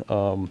 but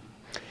so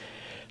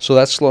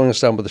that's slowing us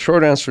down. But the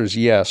short answer is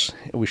yes,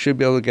 we should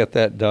be able to get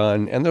that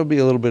done. And there'll be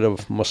a little bit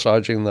of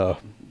massaging the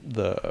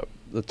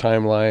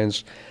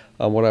timelines.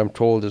 What I'm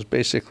told is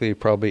basically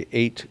probably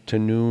 8 to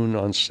noon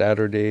on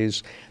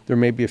Saturdays. There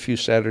may be a few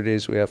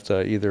Saturdays we have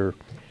to either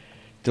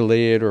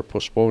delay it or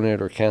postpone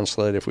it or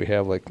cancel it if we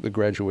have like the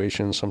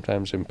graduation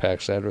sometimes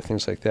impacts that or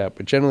things like that.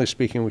 But generally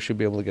speaking, we should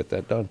be able to get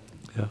that done.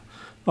 Yeah.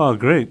 Oh,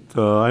 great.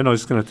 I know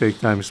it's going to take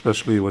time,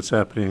 especially what's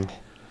happening.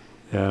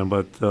 Yeah,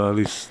 but at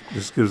least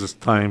this gives us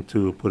time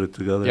to put it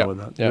together and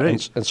whatnot. Yeah,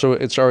 Great. and so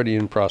it's already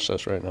in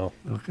process right now.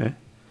 Okay.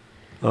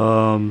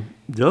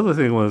 The other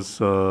thing was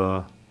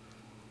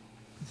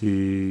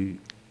the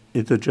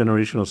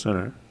intergenerational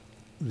center,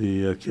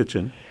 the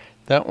kitchen.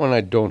 That one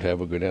I don't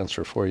have a good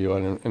answer for you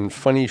on. And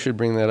funny you should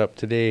bring that up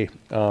today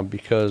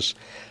because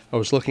I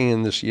was looking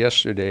in this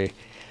yesterday.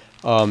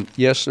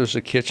 Yes, there's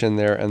a kitchen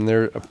there, and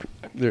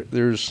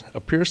there's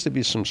appears to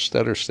be some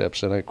stutter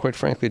steps, and I quite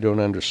frankly don't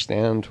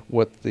understand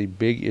what the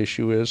big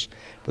issue is.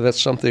 But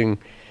that's something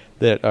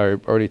that I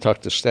already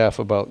talked to staff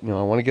about.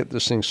 I want to get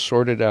this thing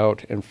sorted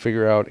out and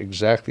figure out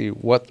exactly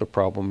what the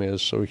problem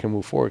is so we can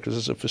move forward, because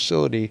it's a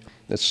facility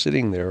that's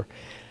sitting there.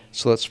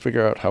 So let's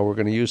figure out how we're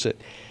going to use it.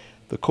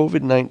 The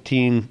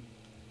COVID-19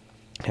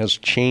 has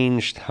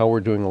changed how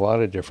we're doing a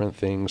lot of different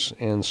things,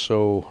 and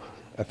so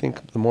I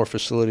think the more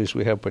facilities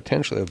we have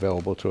potentially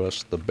available to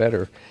us, the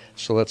better.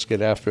 So let's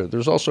get after it.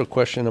 There's also a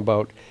question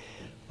about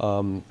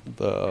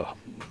the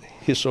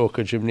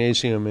Hisoka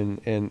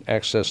Gymnasium and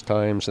access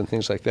times and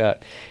things like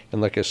that.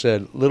 And like I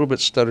said, a little bit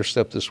stutter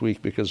step this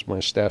week because of my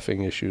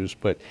staffing issues,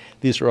 but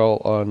these are all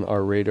on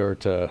our radar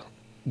to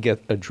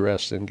get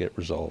addressed and get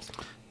resolved.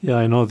 Yeah,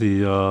 I know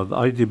the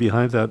idea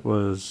behind that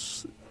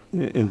was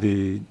in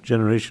the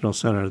generational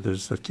center,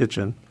 there's a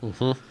kitchen.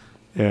 Mm-hmm.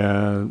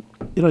 And,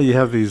 you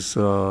have these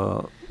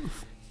high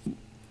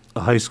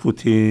school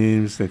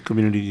teams and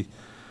community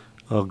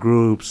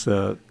groups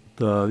that,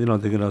 they're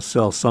going to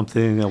sell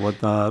something and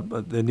whatnot,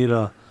 but they need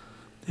a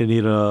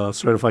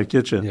certified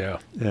kitchen. Yeah.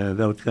 And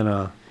that would kind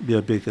of be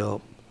a big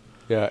help.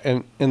 Yeah,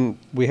 and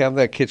we have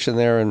that kitchen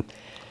there, and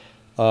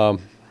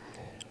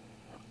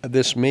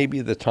this may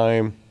be the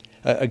time.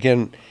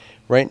 Again,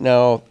 right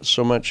now,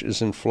 so much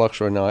is in flux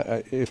right now.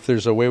 If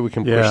there's a way we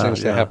can push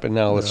things to happen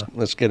now,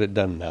 let's get it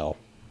done now.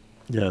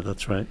 Yeah,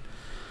 that's right.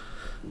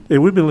 Hey,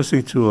 we've been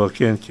listening to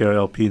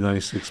KNKRLP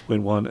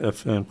 96.1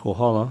 FM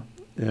Kohala,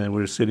 and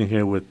we're sitting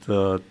here with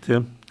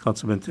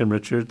Councilman Tim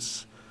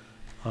Richards,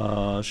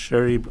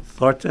 Sherry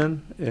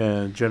Thornton,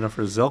 and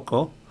Jennifer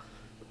Zelko.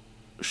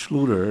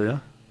 Schluter,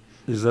 yeah?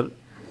 Is that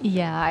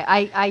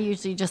Yeah, I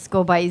usually just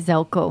go by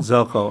Zelko.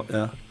 Zelko,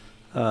 yeah.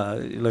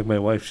 Like my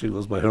wife, she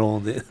goes by her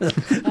own name.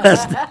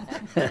 That's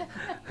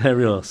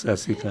real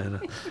sassy kind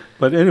of.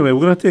 But anyway,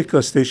 we're going to take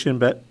a station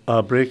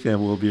break,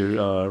 and we'll be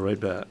right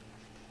back.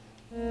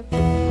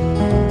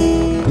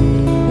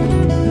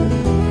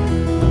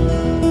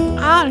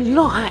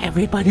 Aloha,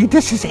 everybody.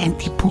 This is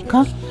Auntie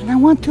Puka, and I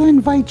want to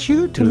invite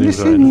you to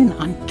listen in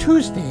on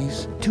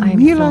Tuesdays to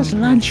Mila's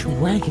Lunch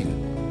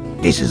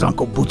Wagon. This is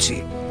Uncle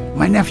Bootsy.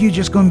 My nephew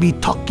just gonna be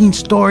talking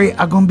story.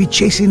 I'm gonna be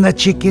chasing the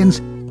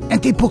chickens.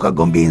 Auntie Puka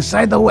gonna be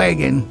inside the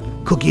wagon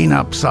cooking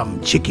up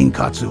some chicken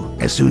katsu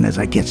as soon as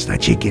I gets the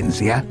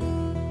chickens, yeah?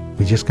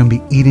 We're just gonna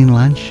be eating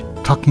lunch,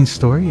 talking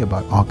story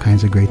about all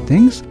kinds of great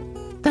things.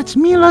 That's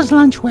Mila's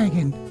Lunch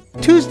Wagon,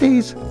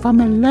 Tuesdays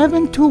from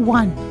 11 to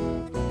 1.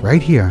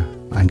 Right here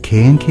on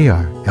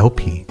KNKR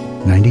LP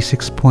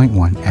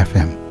 96.1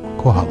 FM,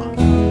 Kohala.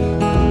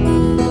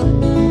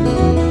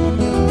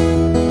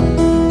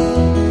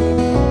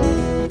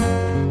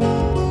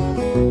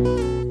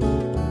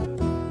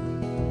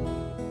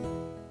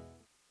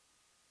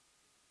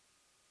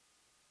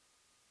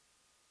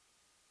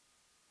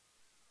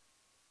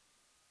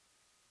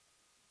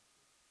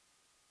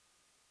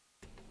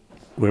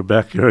 We're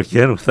back here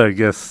again with our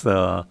guests,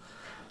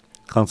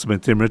 Councilman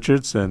Tim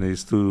Richards and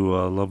his two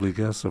lovely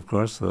guests, of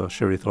course,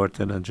 Sherry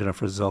Thornton and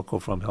Jennifer Zelko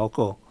from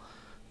HELCO.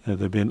 And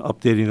they've been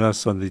updating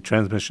us on the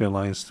transmission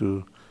lines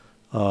to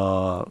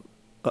Kohala,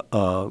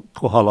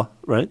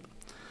 right?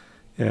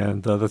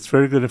 And that's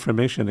very good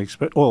information. I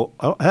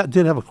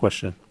did have a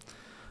question.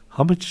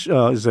 How much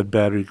is that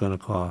battery going to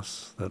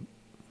cost?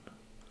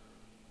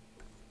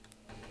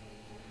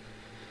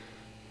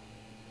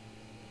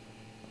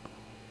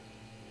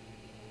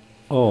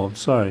 Oh, I'm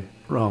sorry.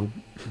 Wrong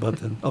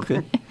button.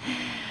 Okay.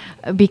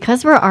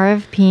 Because we're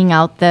RFPing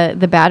out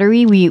the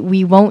battery,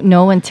 we won't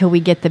know until we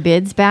get the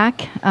bids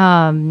back.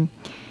 That's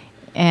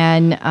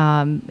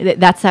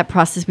that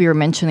process we were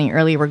mentioning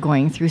earlier we're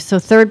going through. So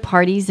third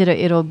parties,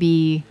 it'll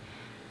be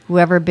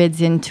whoever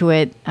bids into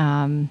it,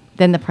 then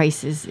the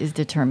price is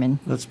determined.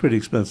 That's pretty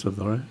expensive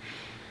though,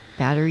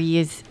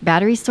 right?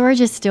 Battery storage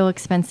is still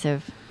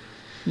expensive.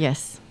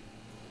 Yes.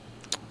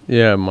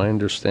 Yeah, my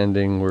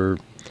understanding we're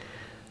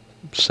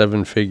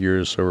 7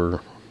 figures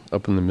or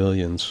up in the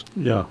millions.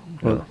 Yeah.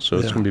 So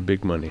it's going to be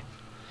big money.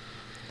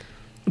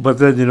 But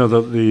then,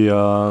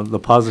 the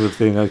positive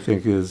thing, I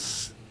think,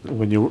 is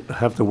when you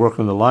have to work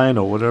on the line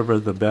or whatever,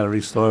 the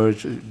battery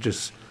storage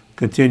just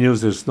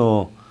continues. There's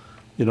no,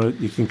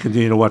 you can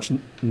continue to watch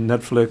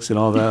Netflix and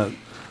all that.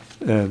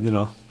 And,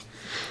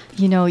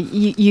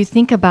 you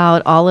think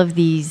about all of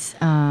these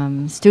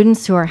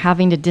students who are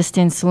having to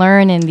distance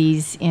learn, and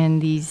these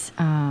families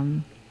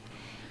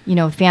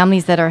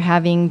that are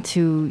having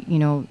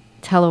to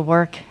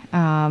telework.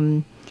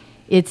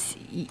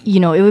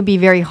 It would be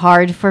very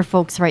hard for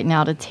folks right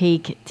now to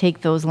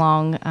take those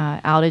long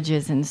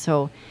outages, and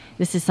so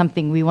this is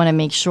something we want to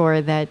make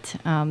sure that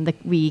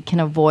we can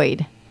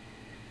avoid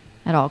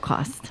at all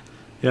costs.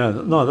 Yeah,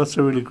 no, that's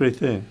a really great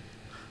thing.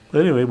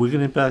 But anyway, we're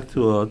getting back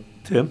to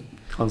Tim,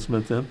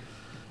 Councilman Tim,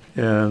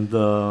 and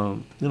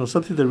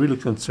something that really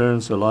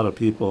concerns a lot of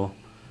people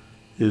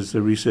is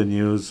the recent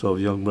news of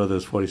Young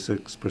Brothers'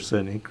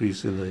 46%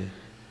 increase in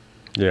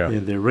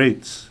their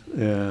rates.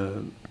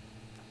 And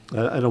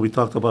I know we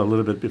talked about it a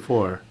little bit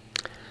before.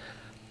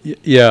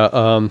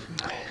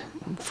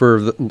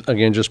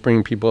 Again, just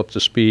bringing people up to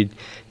speed,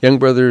 Young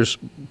Brothers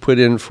put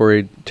in for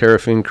a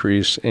tariff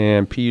increase,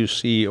 and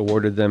PUC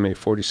awarded them a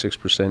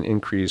 46%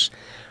 increase.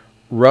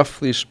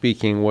 Roughly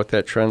speaking, what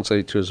that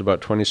translates to is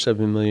about $27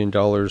 million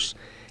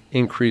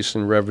increase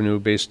in revenue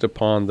based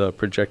upon the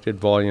projected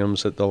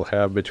volumes that they'll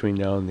have between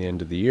now and the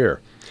end of the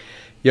year.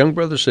 Young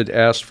Brothers had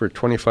asked for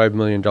 $25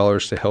 million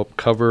to help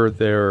cover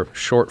their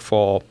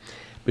shortfall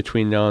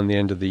between now and the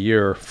end of the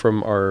year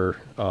from our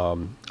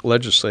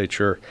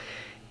legislature,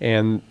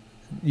 and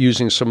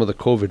using some of the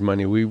COVID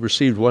money. We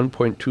received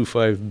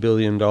 $1.25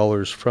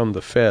 billion from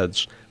the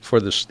feds for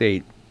the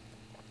state,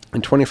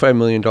 and $25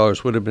 million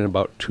would have been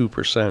about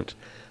 2%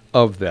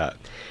 of that.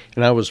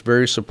 And I was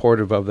very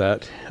supportive of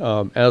that,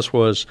 as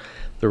was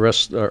the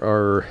rest,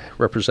 our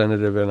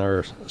representative and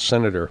our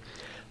senator,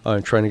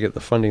 trying to get the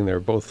funding there.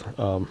 Both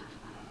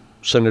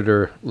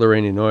Senator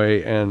Lorraine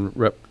Inouye and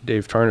Rep.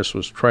 Dave Tarnas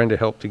was trying to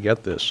help to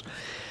get this.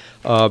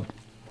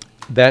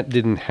 That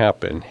didn't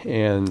happen.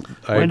 And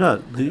why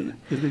not? Did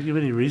they give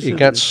any reason? It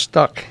got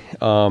stuck.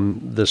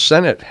 The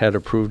Senate had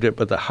approved it,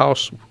 but the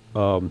House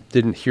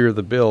didn't hear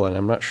the bill, and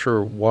I'm not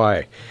sure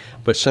why.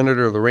 But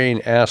Senator Lorraine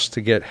asked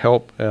to get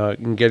help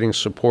in getting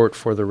support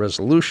for the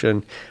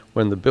resolution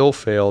when the bill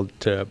failed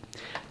to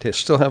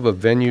still have a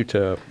venue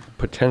to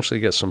potentially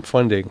get some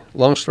funding.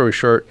 Long story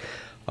short,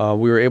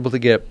 we were able to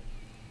get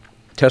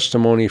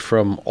testimony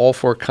from all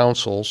four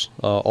councils,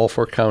 all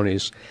four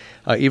counties.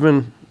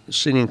 Even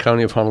City and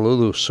County of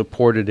Honolulu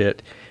supported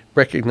it,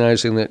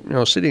 recognizing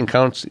that City and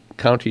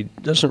County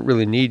doesn't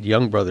really need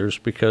Young Brothers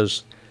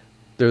because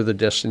they're the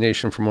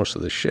destination for most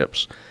of the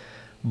ships.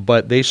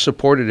 But they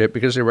supported it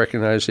because they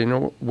recognize,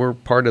 we're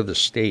part of the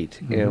state,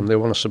 and they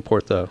want to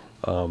support the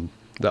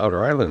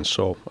outer islands,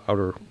 so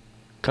outer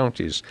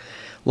counties.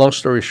 Long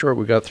story short,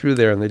 we got through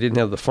there, and they didn't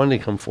have the funding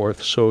come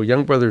forth, so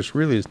Young Brothers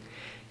really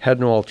had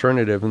no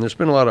alternative. And there's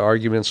been a lot of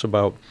arguments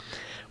about,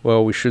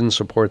 well, we shouldn't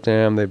support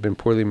them, they've been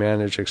poorly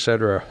managed,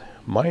 etc.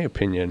 My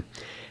opinion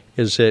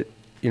is that,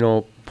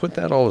 put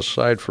that all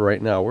aside for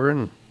right now. We're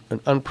in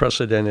an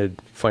unprecedented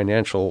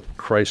financial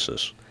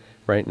crisis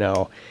right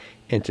now.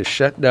 And to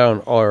shut down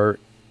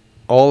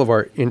all of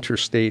our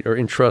interstate or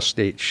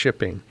intrastate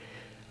shipping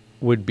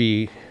would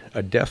be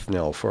a death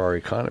knell for our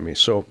economy.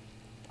 So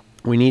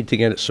we need to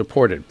get it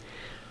supported.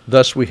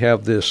 Thus, we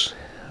have this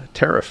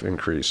tariff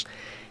increase.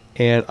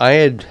 And I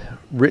had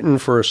written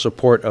for a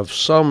support of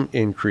some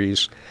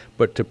increase,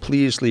 but to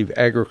please leave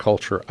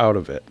agriculture out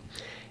of it.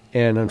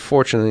 And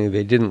unfortunately,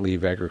 they didn't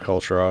leave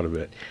agriculture out of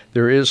it.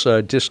 There is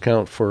a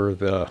discount for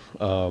the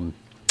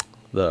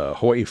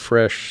Hawaii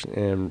Fresh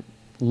and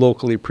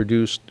locally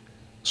produced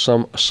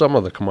some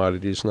of the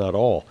commodities, not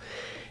all.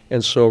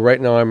 And so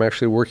right now I'm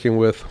actually working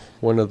with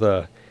one of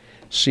the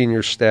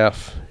senior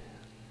staff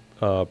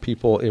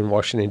people in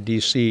Washington,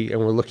 D.C., and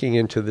we're looking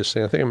into this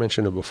thing. I think I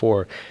mentioned it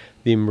before,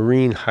 the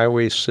Marine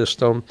Highway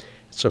System.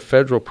 It's a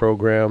federal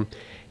program,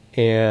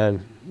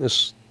 and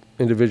this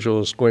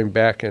individual is going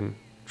back and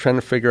trying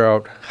to figure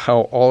out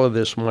how all of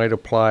this might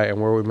apply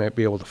and where we might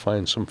be able to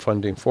find some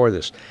funding for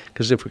this.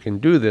 Because if we can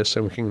do this,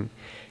 then we can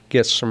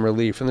get some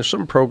relief. And there's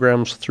some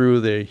programs through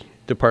the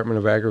Department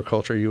of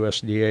Agriculture,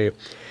 USDA,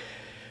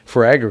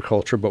 for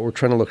agriculture, but we're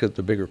trying to look at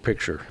the bigger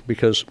picture.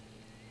 Because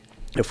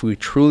if we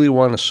truly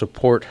want to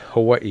support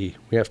Hawaii,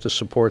 we have to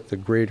support the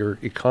greater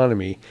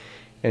economy.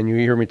 And you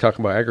hear me talk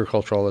about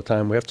agriculture all the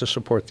time. We have to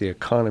support the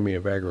economy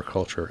of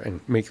agriculture and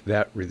make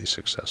that really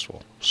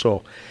successful.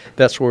 So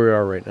that's where we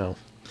are right now.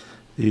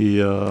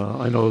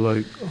 I know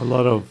like a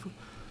lot of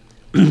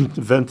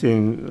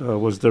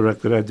venting was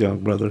directed at Young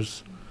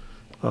Brothers.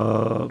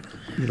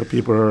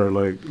 People are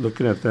like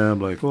looking at them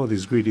like, oh,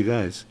 these greedy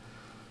guys.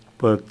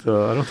 But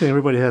I don't think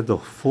everybody had the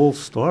full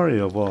story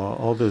of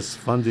all this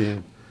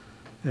funding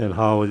and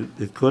how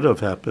it could have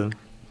happened.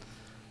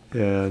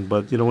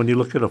 But when you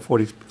look at a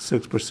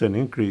 46%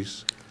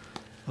 increase,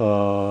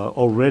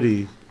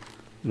 already,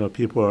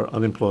 people are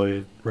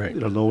unemployed. Right. They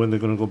don't know when they're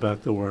going to go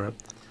back to work.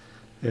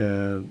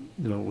 And,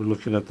 we're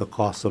looking at the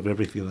cost of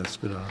everything that's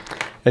going to...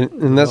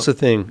 And that's the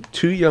thing.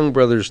 To Young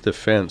Brothers'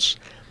 defense,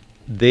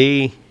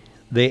 they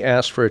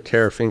asked for a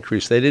tariff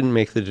increase. They didn't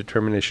make the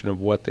determination of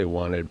what they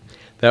wanted.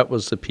 That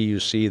was the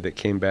PUC that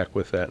came back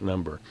with that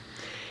number.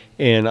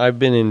 And I've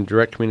been in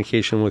direct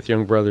communication with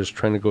Young Brothers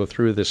trying to go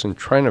through this and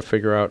trying to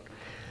figure out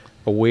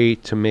a way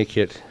to make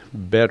it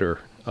better.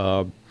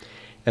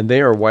 And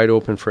they are wide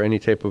open for any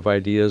type of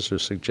ideas or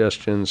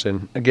suggestions.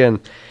 And again,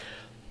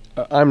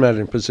 I'm not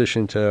in a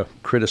position to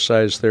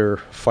criticize their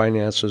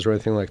finances or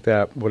anything like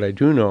that. What I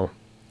do know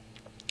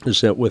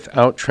is that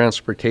without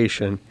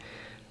transportation,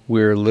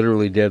 we're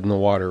literally dead in the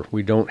water.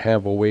 We don't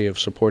have a way of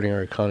supporting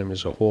our economy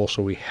as a whole,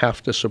 so we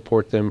have to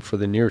support them for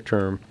the near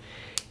term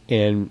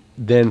and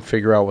then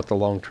figure out what the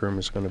long term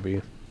is going to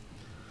be.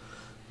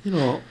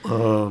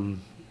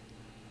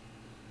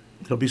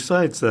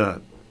 Besides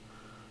that,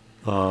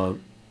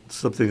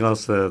 something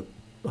else that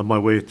on my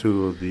way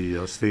to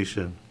the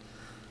station,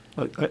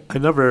 I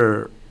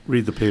never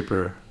read the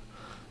paper,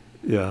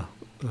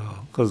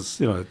 because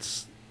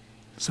it's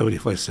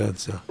 75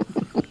 cents. Yeah.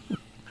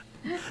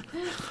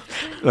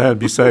 And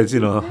besides,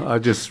 I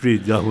just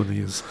read Yahoo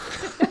News.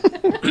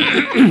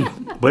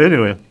 But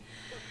anyway,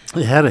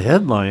 it had a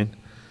headline,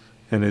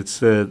 and it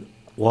said,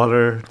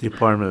 Water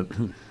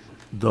Department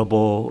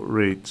double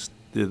rates.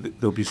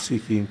 They'll be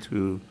seeking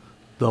to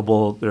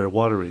double their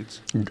water rates.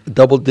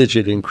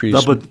 Double-digit increase.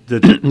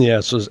 Double-digit.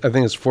 Yeah, so I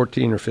think it's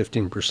 14 or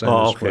 15%.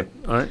 Oh, okay.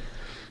 All right.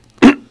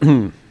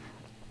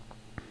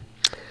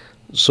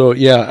 So,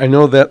 yeah, I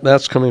know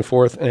that's coming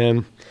forth,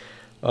 and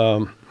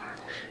I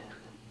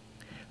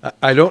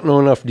don't know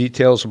enough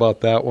details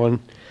about that one.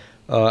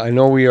 I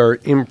know we are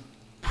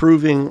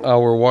improving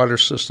our water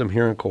system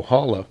here in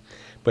Kohala,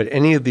 but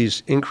any of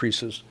these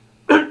increases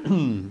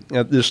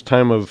at this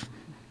time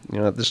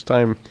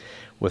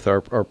with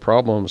our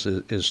problems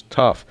is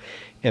tough.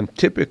 And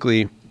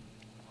typically,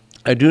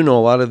 I do know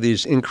a lot of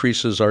these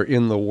increases are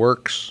in the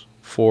works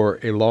for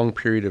a long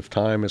period of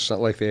time. It's not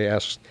like they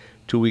asked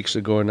 2 weeks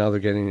ago and now they're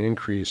getting an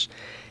increase.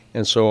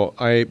 And so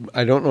I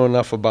don't know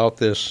enough about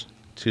this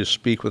to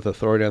speak with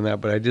authority on that,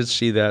 but I did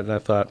see that and I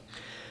thought,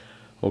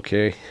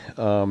 okay,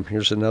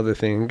 here's another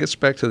thing. It gets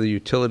back to the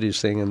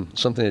utilities thing and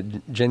something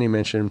that Jenny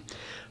mentioned.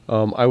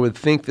 I would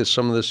think that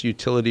some of this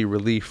utility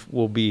relief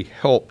will be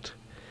help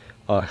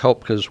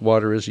because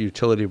water is a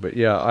utility. But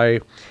yeah,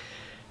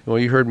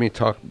 you heard me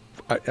talk.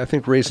 I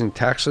think raising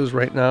taxes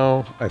right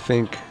now, I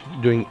think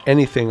doing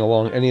anything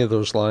along any of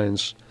those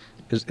lines,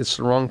 it's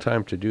the wrong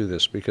time to do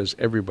this because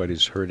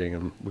everybody's hurting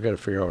and we got to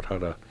figure out how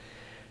to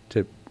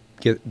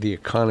get the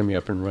economy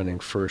up and running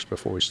first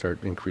before we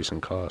start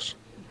increasing costs.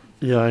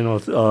 Yeah, I know.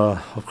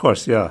 Of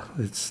course, yeah,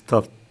 it's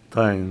tough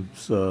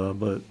times,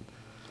 but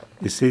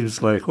it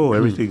seems like,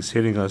 everything's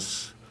hitting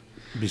us.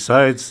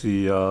 Besides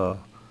the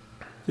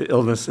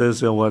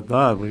illnesses and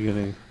whatnot, we're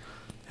getting,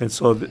 and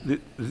so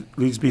it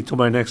leads me to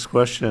my next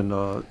question,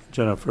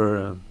 Jennifer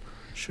and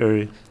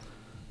Sherry.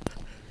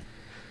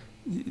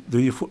 Do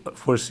you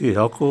foresee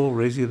Helco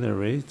raising their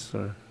rates,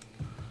 or?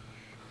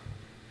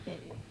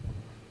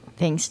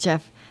 Thanks,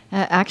 Jeff.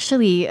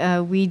 Actually,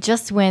 we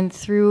just went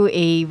through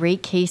a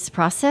rate case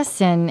process,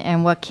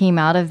 and what came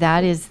out of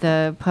that is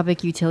the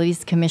Public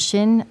Utilities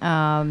Commission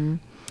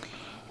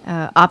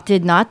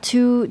opted not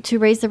to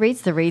raise the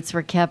rates. The rates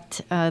were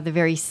kept the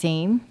very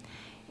same,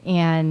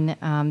 and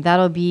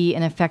that'll be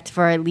in effect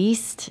for at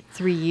least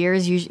 3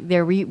 years.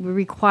 They're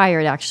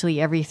required, actually,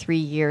 every 3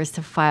 years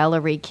to file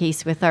a rate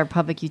case with our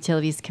Public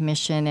Utilities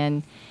Commission,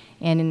 and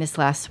in this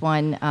last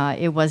one,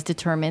 it was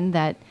determined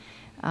that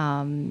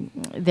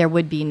there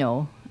would be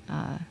no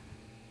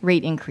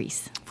rate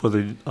increase. For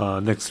the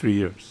next 3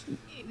 years?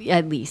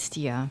 At least,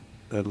 yeah.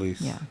 At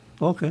least? Yeah.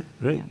 Okay,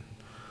 great. Yeah.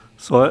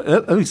 So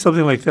at least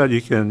something like that,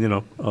 you can,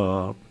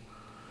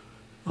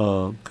 kind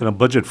of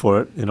budget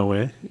for it in a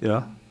way,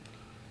 yeah?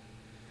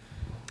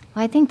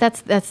 Well, I think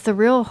that's the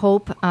real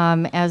hope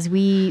as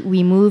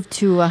we move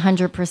to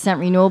 100%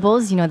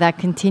 renewables. That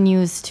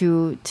continues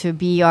to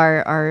be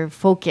our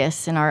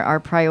focus and our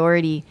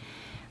priority.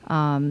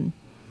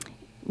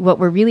 What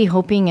we're really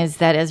hoping is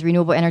that as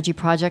renewable energy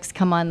projects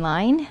come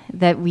online,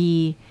 that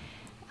we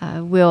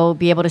will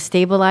be able to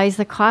stabilize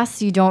the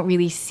costs. You don't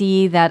really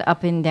see that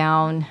up and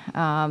down,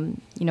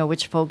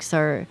 which folks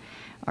are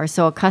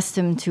so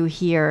accustomed to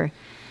here.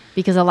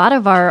 Because a lot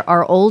of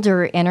our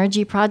older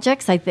energy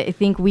projects, I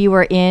think we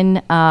were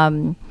in,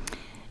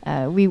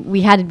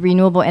 we had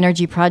renewable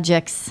energy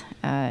projects,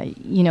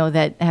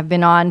 that have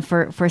been on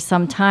for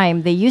some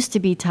time. They used to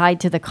be tied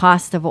to the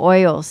cost of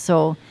oil.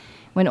 So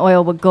when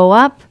oil would go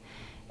up,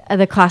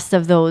 the cost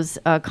of those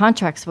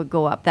contracts would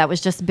go up. That was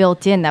just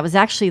built in. That was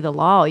actually the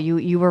law.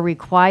 You were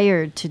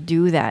required to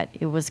do that.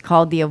 It was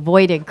called the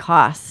avoided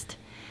cost.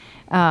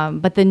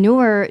 But the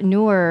newer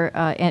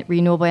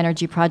renewable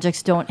energy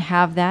projects don't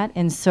have that,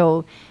 and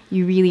so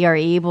you really are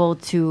able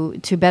to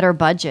better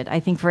budget,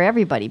 I think, for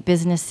everybody,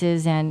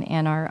 businesses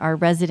and our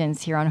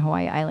residents here on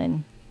Hawaii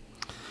Island.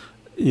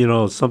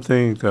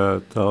 Something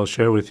that I'll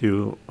share with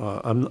you.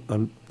 I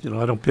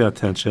don't pay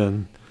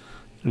attention.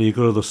 You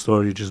go to the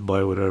store, you just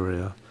buy whatever,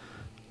 yeah.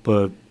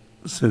 But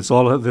since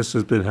all of this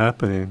has been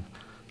happening,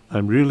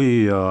 I'm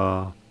really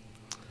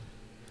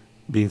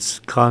being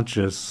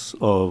conscious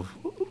of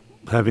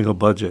having a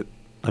budget.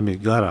 I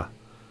mean,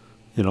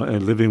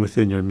 and living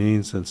within your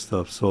means and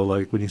stuff. So,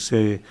 like when you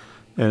say,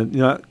 and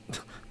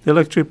the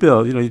electric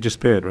bill, you just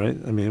pay it, right?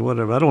 I mean,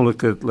 whatever. I don't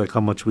look at like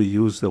how much we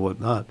use or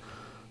whatnot.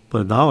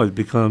 But now it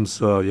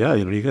becomes,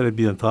 you got to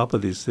be on top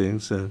of these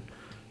things, and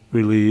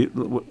really,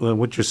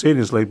 what you're saying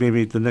is like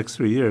maybe the next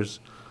 3 years,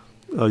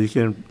 you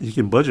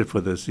can budget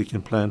for this, you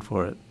can plan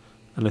for it,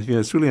 and I think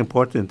it's really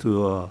important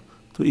to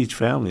each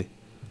family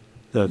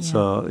that's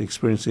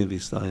experiencing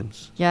these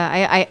times.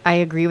 Yeah, I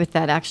agree with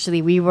that.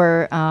 Actually, we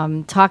were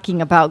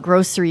talking about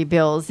grocery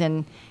bills,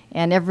 and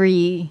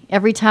every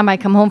time I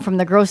come home from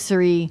the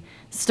grocery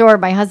store,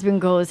 my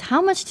husband goes,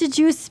 "How much did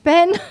you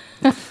spend?"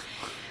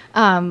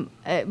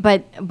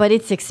 But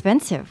it's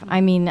expensive. I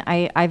mean,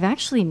 I've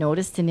actually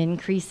noticed an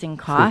increase in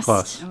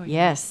cost. Oh,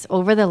 yes,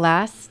 over the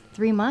last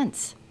 3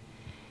 months.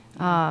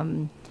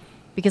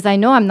 Because I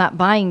know I'm not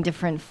buying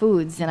different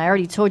foods, and I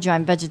already told you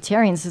I'm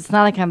vegetarian, so it's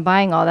not like I'm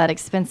buying all that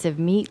expensive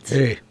meat.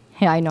 Hey.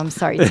 Yeah, I know. I'm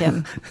sorry,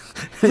 Tim.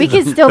 We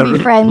can still be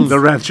friends. The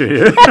rancher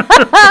here.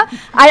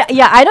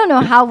 I don't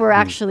know how we're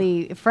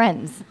actually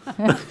friends.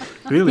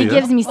 Really? He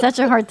gives me such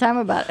a hard time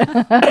about it.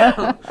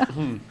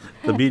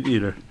 The meat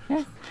eater.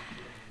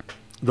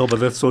 No, but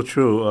that's so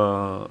true.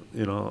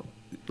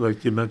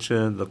 Like you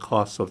mentioned, the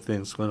cost of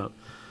things went up.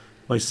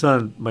 My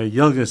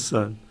youngest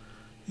son,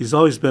 he's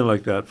always been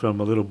like that from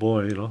a little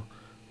boy,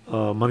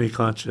 money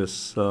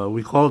conscious.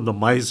 We call him the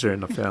miser in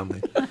the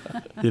family.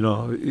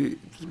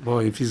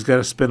 If he's got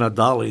to spend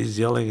 $1, he's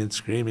yelling and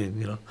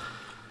screaming,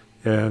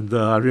 And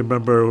I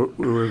remember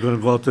we were going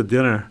to go out to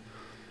dinner,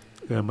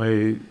 and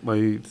my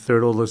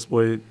third oldest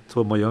boy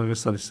told my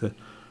youngest son, he said,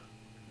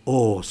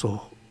 "Oh,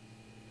 so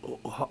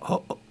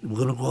we're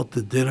going to go out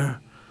to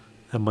dinner?"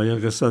 And my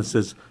youngest son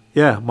says,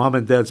 "Yeah, Mom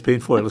and Dad's paying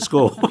for it. Let's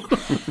go."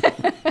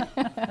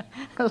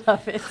 I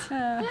love it.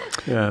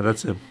 Yeah,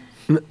 that's him.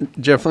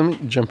 Jeff, let me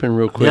jump in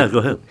real quick. Yeah, go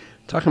ahead.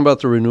 Talking about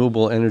the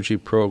renewable energy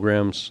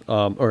programs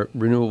or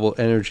renewable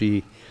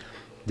energy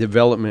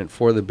development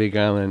for the Big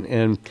Island.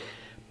 And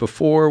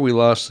before we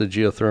lost the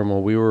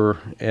geothermal, we were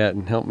at,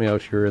 and help me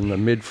out here, in the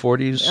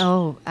mid-40s.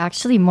 Oh,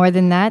 actually more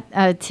than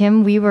that,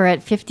 Tim. We were at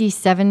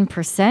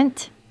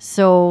 57%.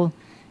 So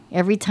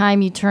every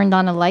time you turned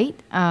on a light,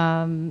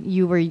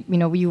 you were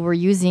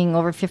using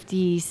over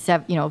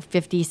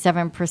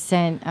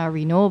 57%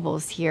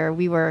 renewables here.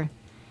 We were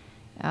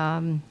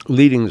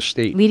leading the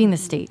state. Leading the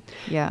state,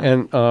 yeah.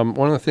 And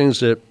one of the things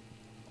that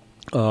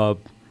I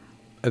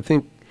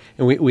think,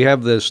 and we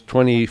have this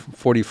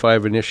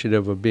 2045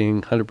 initiative of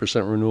being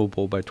 100%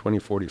 renewable by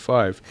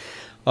 2045.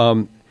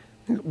 It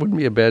wouldn't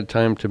be a bad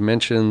time to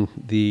mention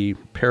the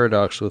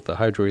paradox with the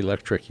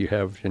hydroelectric you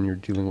have, and you're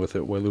dealing with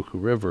at Wailuku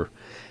River,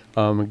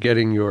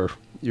 getting your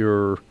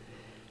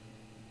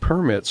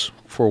permits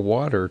for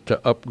water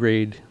to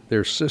upgrade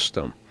their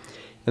system.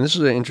 And this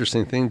is an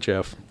interesting thing,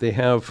 Jeff. They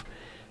have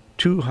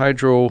 2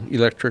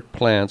 hydroelectric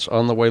plants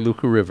on the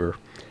Wailuku River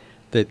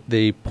that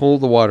they pull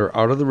the water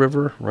out of the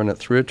river, run it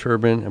through a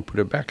turbine, and put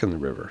it back in the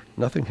river.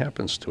 Nothing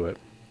happens to it.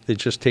 They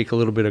just take a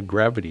little bit of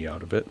gravity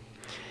out of it.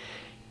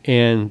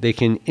 And they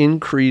can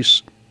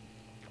increase,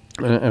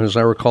 as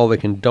I recall, they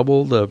can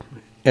double the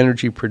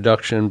energy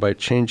production by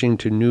changing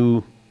to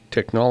new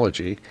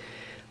technology.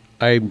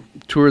 I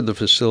toured the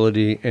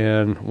facility,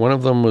 and one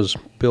of them was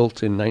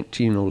built in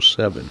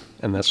 1907,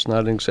 and that's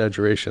not an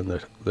exaggeration.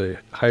 The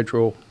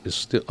hydro is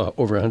still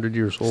over 100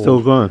 years old.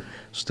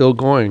 Still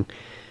going.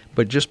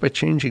 But just by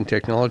changing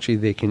technology,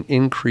 they can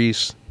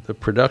increase the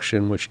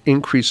production, which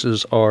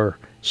increases our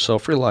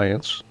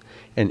self-reliance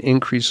and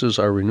increases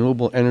our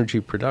renewable energy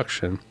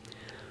production.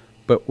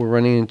 But we're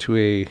running into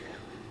a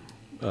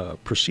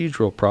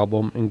procedural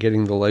problem in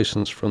getting the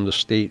license from the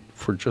state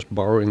for just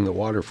borrowing the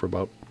water for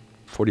about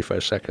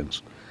 45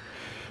 seconds.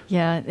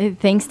 Yeah,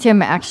 thanks,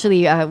 Tim.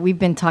 Actually, we've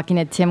been talking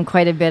to Tim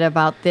quite a bit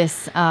about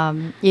this.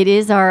 It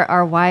is our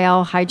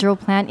Waiau hydro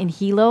plant in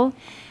Hilo.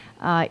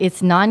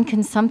 It's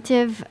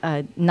non-consumptive,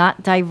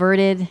 not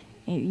diverted,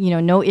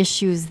 no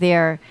issues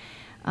there.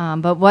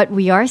 But what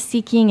we are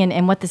seeking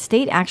and what the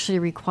state actually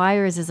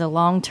requires is a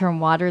long-term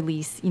water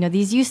lease.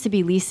 These used to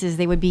be leases,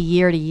 they would be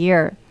year to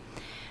year.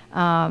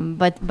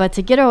 But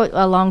to get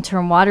a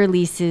long-term water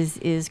lease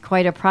is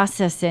quite a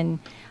process, and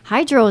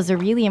hydro is a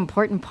really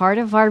important part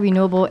of our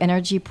renewable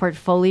energy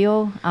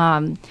portfolio.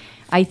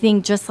 I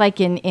think just like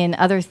in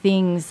other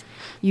things,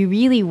 you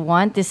really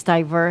want this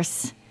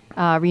diverse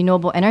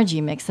renewable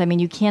energy mix. I mean,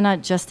 you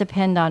cannot just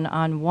depend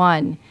on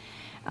one.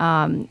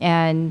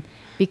 And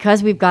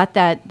because we've got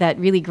that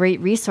really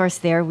great resource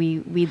there,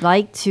 we'd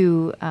like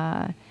to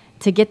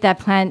get that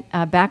plant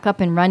back up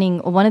and running.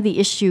 One of the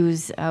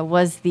issues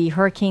was the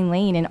Hurricane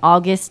Lane in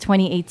August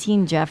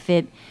 2018, Jeff.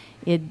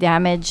 It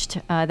damaged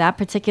that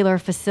particular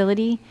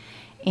facility.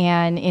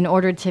 And in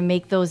order to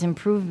make those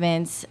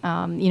improvements,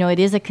 it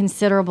is a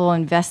considerable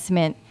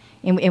investment,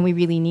 and we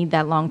really need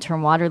that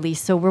long-term water lease.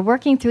 So we're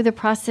working through the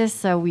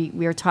process.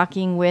 We are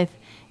talking with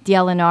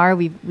DLNR.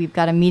 We've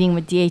got a meeting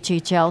with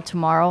DHHL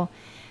tomorrow,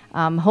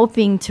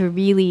 hoping to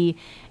really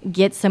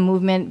get some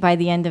movement by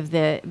the end of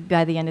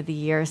the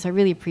year. So I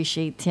really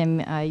appreciate,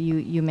 Tim,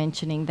 you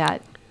mentioning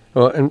that.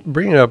 Well, and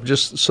bring it up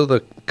just so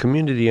the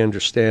community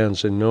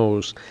understands and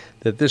knows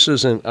that this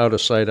isn't out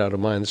of sight, out of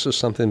mind. This is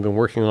something I've been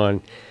working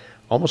on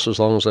almost as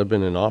long as I've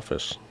been in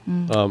office.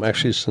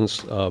 Actually, since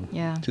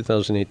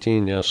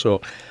 2018. Yeah.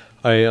 So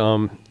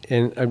and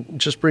I'm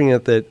just bringing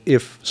up that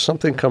if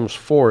something comes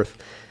forth,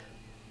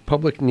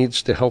 public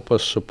needs to help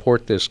us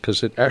support this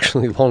because it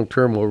actually long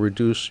term will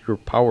reduce your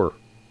power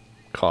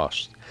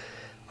cost.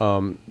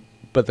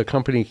 But the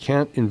company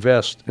can't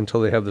invest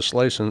until they have this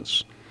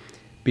license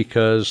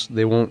because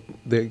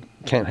they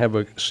can't have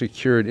a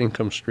secured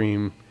income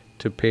stream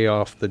to pay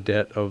off the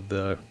debt of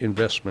the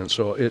investment.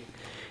 So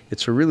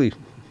it's a really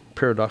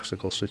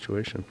paradoxical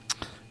situation.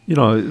 You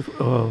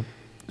know,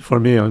 for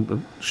me,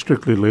 I'm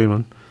strictly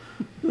layman.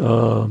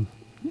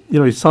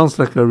 It sounds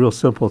like a real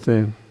simple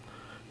thing,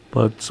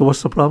 but so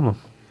what's the problem?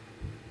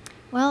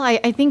 Well,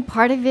 I think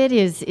part of it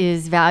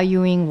is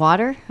valuing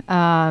water.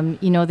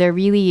 There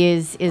really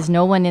is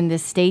no one in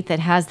this state that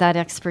has that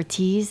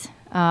expertise.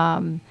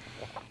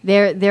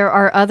 There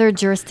are other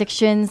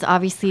jurisdictions,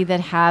 obviously,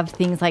 that have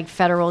things like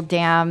federal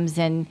dams,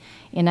 and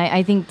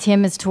I think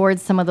Tim is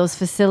towards some of those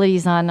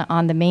facilities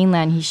on the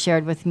mainland he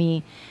shared with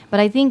me. But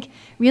I think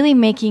really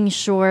making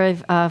sure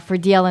for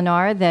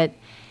DLNR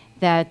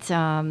that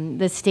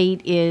the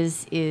state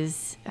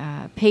is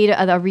paid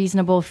a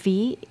reasonable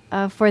fee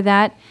for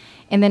that.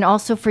 And then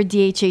also for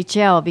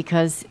DHHL,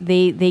 because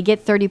they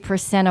get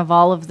 30% of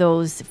all of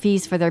those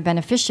fees for their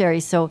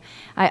beneficiaries. So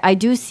I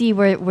do see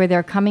where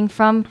they're coming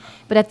from,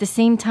 but at the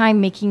same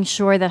time, making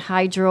sure that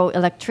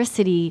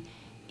hydroelectricity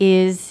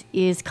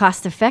is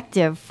cost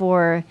effective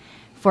for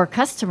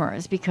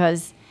customers,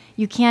 because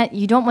you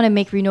don't want to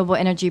make renewable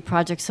energy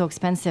projects so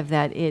expensive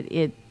that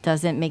it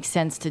doesn't make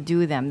sense to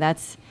do them.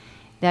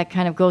 That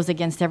kind of goes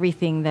against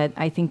everything that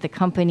I think the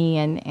company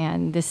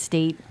and the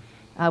state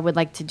would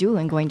like to do,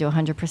 and going to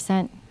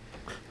 100%.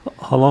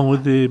 How long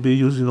would they be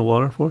using the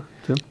water for,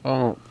 Tim?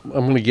 Oh, I'm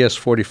going to guess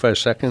 45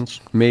 seconds,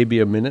 maybe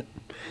a minute.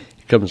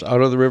 It comes out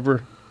of the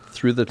river,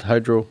 through the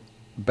hydro,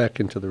 back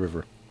into the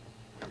river.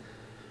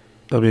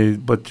 I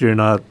mean, but you're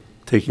not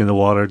taking the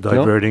water,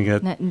 diverting it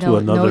to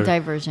another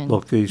diversion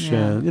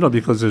location,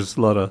 because there's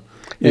a lot of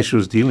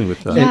issues dealing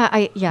with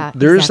that.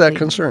 There is that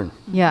concern.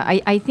 Yeah,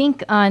 I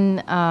think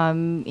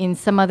in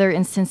some other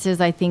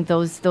instances, I think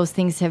those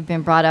things have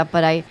been brought up,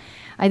 but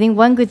I think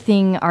one good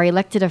thing our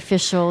elected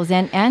officials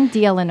and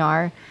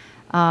DLNR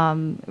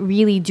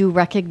really do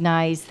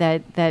recognize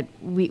that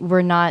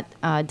we're not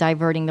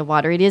diverting the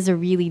water. It is a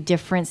really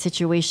different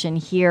situation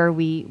here.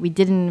 We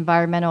did an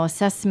environmental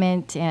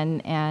assessment,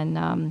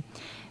 and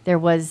there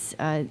was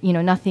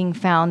nothing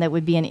found that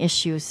would be an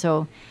issue.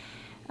 So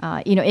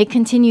it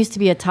continues to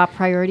be a top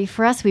priority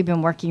for us. We've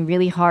been working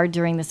really hard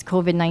during this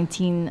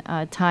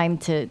COVID-19 time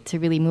to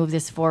really move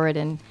this forward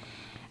and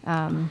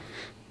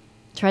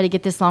try to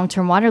get this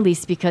long-term water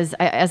lease, because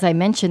as I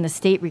mentioned, the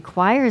state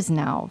requires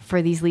now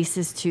for these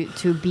leases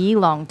to be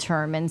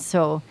long-term. And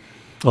so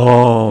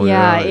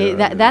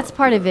that's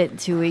part of it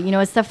too.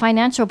 It's the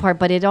financial part,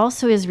 but it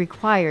also is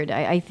required.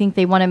 I think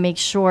they want to make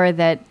sure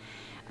that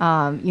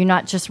you're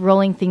not just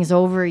rolling things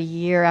over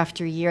year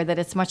after year, that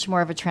it's much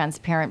more of a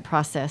transparent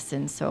process.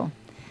 And so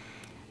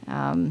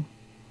I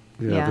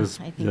think I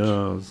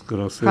was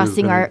gonna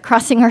say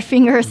crossing our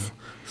fingers.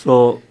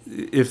 So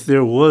if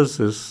there was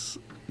this,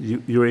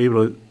 you were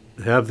able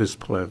to have this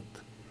plant,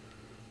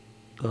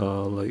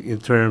 like in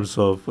terms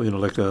of,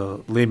 like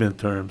layman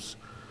terms,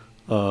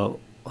 how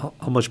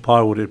much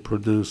power would it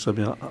produce? I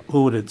mean,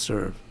 who would it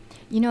serve?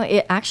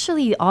 It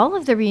actually, all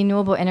of the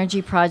renewable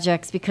energy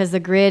projects, because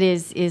the grid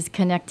is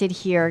connected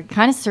here,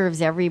 kind of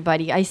serves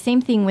everybody.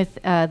 Same thing with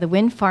the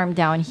wind farm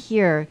down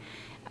here.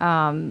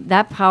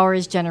 That power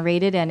is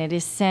generated and it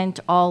is sent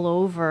all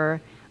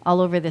over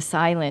this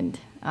island.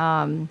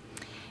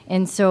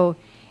 And so,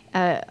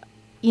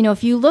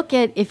 if you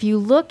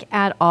look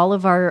at all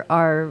of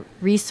our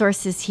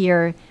resources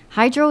here,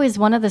 hydro is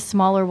one of the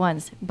smaller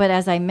ones. But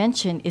as I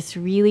mentioned, it's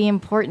really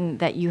important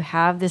that you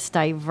have this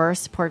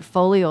diverse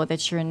portfolio,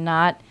 that you're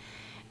not,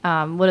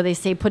 what do they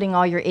say, putting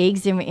all your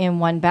eggs in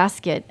one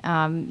basket.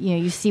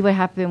 You see what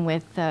happened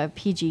with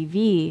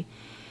PGV,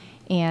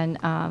 and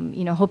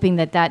hoping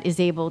that is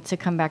able to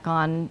come back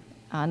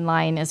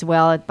online as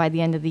well by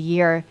the end of the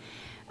year.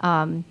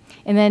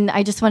 And then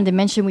I just wanted to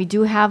mention, we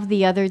do have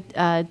the other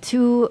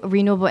two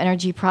renewable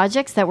energy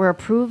projects that were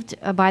approved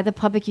by the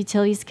Public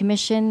Utilities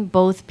Commission,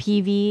 both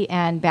PV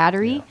and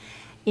battery,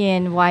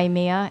 in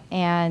Waimea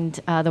and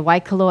the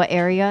Waikoloa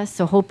area.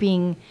 So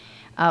hoping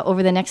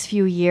over the next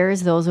few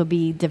years, those will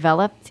be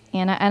developed.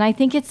 And I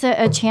think it's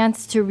a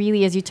chance to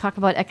really, as you talk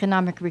about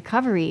economic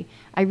recovery,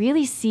 I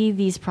really see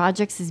these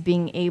projects as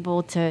being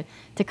able to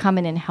come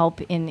in and help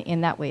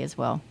in that way as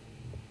well.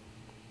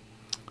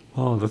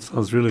 Oh, that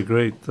sounds really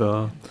great.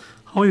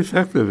 How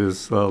effective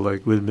is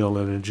like windmill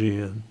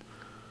energy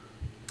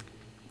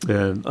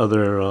and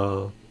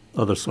other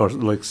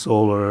sources like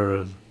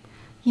solar?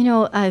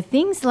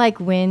 Things like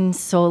wind,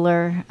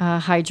 solar,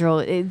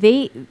 hydro,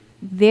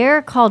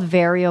 they're called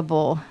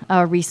variable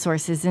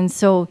resources. And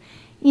so,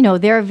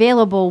 they're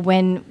available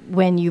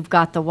when you've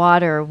got the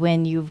water,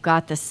 when you've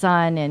got the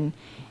sun, and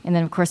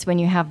then of course when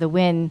you have the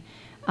wind.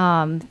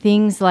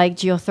 Things like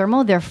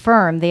geothermal, they're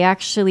firm. They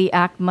actually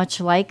act much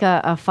like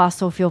a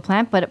fossil fuel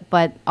plant,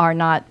 but are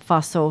not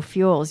fossil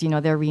fuels.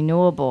 They're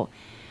renewable.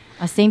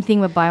 Same thing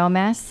with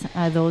biomass.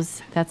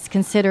 That's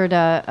considered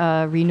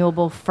a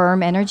renewable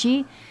firm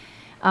energy.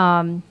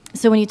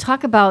 So when you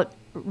talk about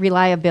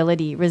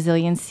reliability,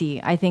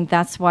 resiliency, I think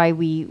that's why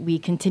we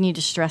continue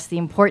to stress the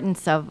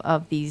importance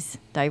of these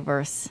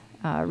diverse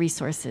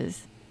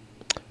resources.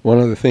 One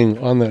other thing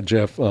on that,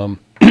 Jeff,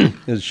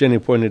 as Jenny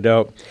pointed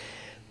out,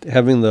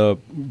 having the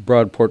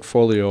broad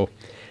portfolio,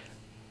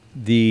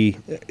 the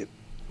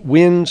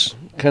wind's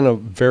kind of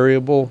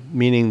variable,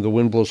 meaning the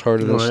wind blows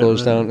harder than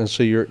slows down, and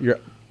so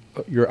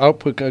your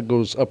output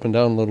goes up and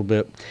down a little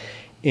bit.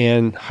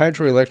 And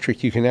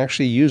hydroelectric, you can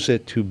actually use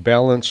it to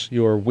balance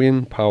your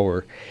wind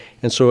power.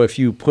 And so if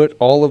you put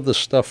all of the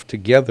stuff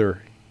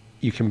together,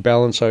 you can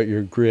balance out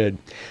your grid.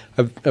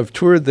 I've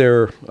toured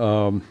their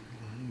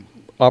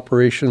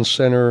operations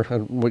center.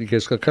 What you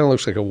guys kind of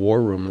looks like a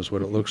war room is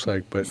what it looks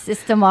like. But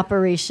system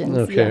operations.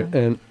 Okay,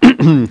 yeah.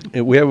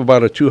 And we have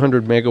about a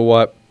 200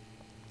 megawatt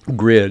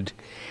grid.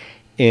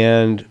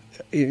 And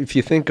if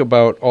you think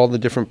about all the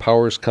different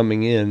powers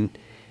coming in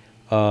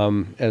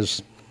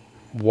as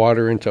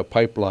water into a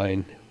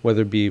pipeline,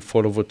 whether it be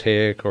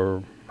photovoltaic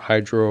or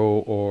hydro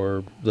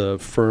or the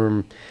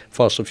firm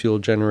fossil fuel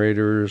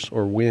generators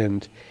or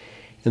wind,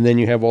 and then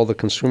you have all the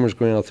consumers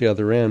going out the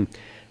other end.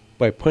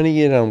 By putting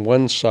it on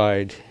one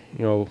side,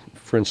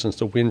 for instance,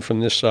 the wind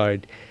from this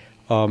side,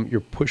 you're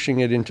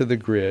pushing it into the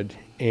grid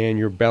and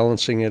you're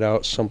balancing it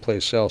out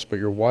someplace else, but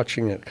you're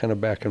watching it kind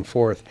of back and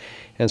forth.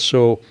 And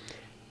so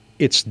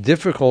it's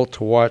difficult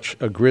to watch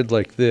a grid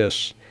like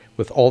this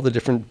with all the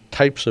different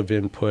types of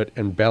input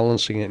and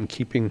balancing it and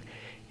keeping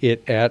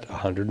it at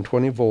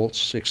 120 volts,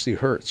 60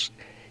 hertz.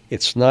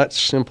 It's not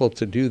simple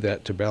to do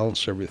that, to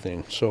balance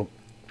everything. So,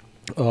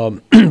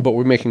 but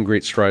we're making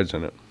great strides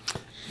in it.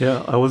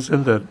 Yeah, I was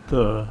in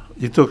that.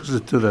 You took us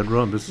to that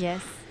room.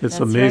 Yes, it's that's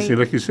amazing. right.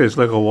 Like you say, it's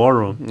like a war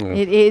room. Yeah.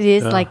 It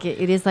is Yeah. like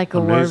it is like a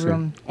war Amazing.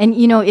 room. And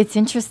it's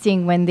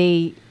interesting when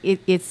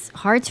it's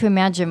hard to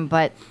imagine,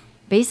 but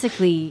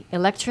basically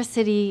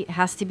electricity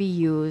has to be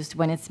used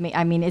when it's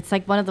it's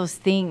like one of those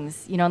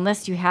things,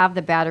 unless you have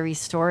the battery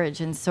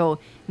storage. And so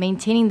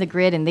maintaining the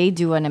grid, and they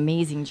do an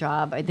amazing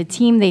job. The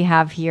team they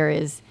have here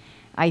is,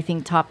 I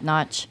think, top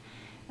notch.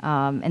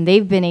 And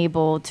they've been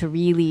able to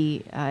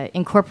really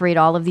incorporate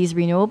all of these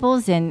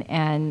renewables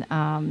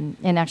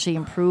and actually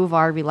improve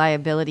our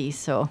reliability.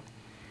 So,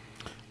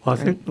 I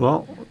think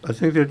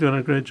they're doing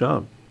a great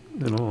job.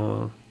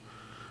 I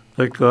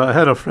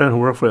had a friend who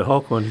worked for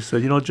Halco, and he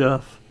said,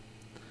 Jeff,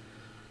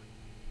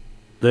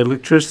 the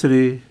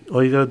electricity,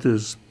 all you got to do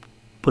is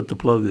put the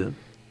plug in,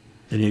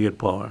 and you get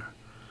power.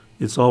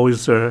 It's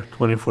always there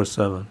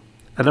 24/7.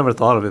 I never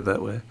thought of it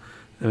that way.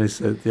 And he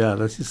said,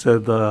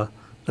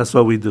 that's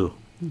what we do.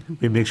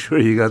 We make sure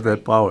you got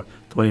that power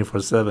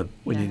 24/7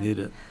 when you need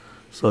it.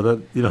 So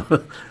that,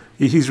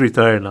 he's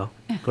retired now.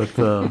 But,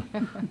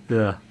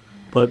 yeah.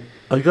 But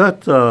I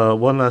got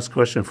one last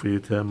question for you,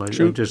 Tim. I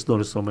just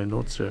noticed on my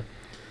notes here.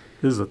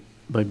 This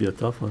might be a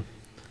tough one.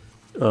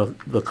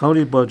 The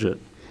county budget,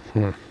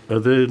 are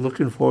they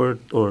looking forward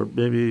or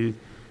maybe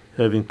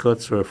having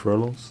cuts or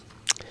furloughs?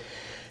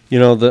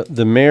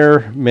 The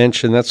mayor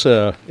mentioned that's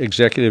a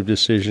executive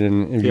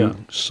decision. If you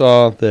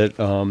saw that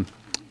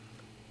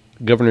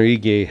Governor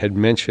Ige had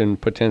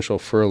mentioned potential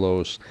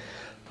furloughs.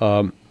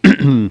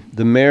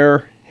 The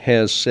mayor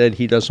has said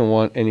he doesn't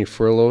want any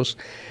furloughs.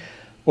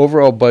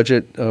 Overall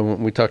budget,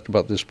 we talked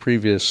about this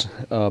previous,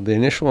 the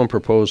initial one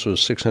proposed was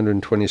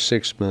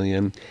 $626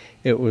 million.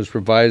 It was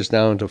revised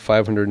down to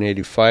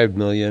 $585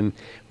 million,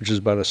 which is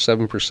about a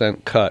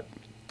 7% cut.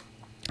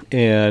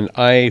 And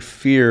I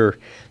fear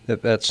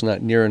that that's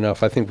not near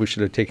enough. I think we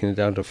should have taken it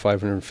down to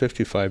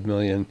 $555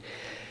 million.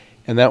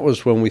 And that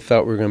was when we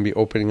thought we were going to be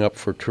opening up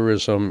for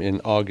tourism in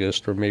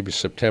August or maybe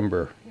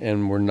September,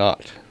 and we're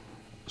not.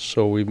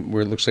 So it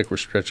looks like we're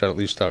stretched out at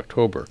least to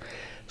October.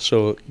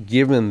 So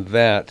given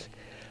that,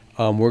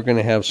 we're going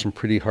to have some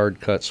pretty hard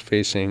cuts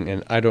facing,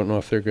 and I don't know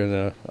if they're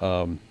going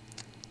to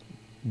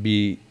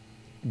be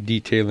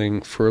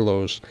detailing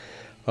furloughs.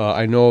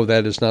 I know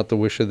that is not the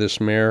wish of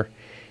this mayor,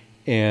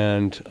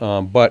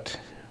 but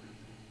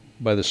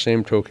by the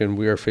same token,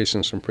 we are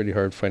facing some pretty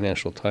hard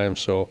financial times.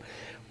 So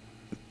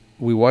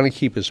we want to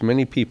keep as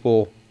many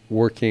people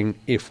working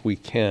if we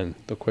can.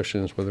 The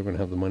question is whether we're going to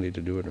have the money to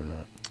do it or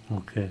not.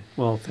 Okay.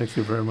 Well, thank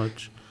you very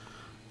much.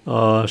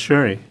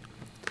 Sherry,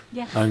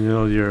 Yes. I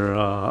know you're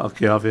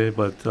Akiave,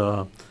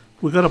 but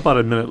we got about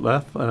a minute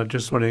left, and I'm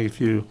just wondering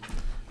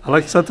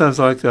if sometimes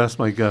I like to ask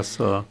my guests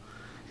if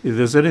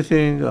there's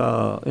anything,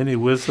 any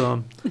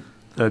wisdom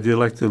that you'd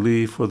like to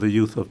leave for the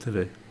youth of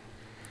today.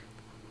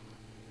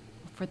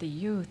 For the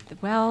youth,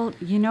 well,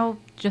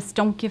 just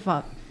don't give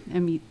up. I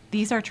mean,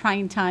 these are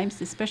trying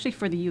times, especially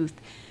for the youth.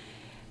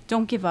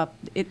 Don't give up.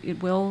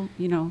 It will,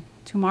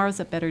 tomorrow's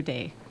a better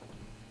day.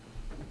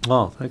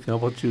 Oh, thank you.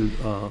 How about you,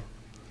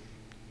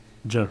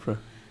 Jennifer?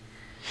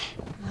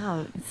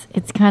 Wow,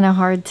 it's kind of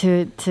hard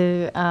to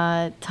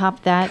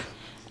top that.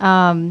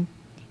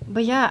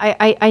 But yeah,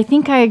 I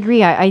think I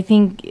agree. I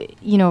think,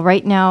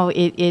 right now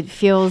it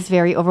feels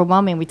very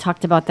overwhelming. We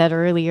talked about that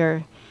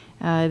earlier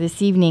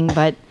this evening,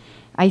 but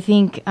I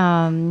think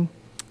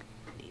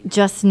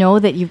just know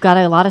that you've got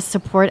a lot of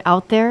support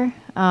out there,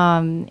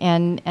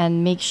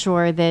 and make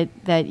sure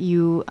that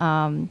you,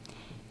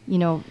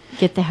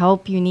 get the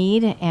help you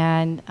need,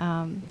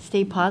 and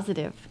stay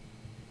positive.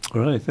 All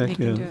right, thank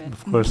They you. can do it.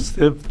 Of course,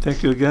 Steve,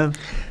 thank you again.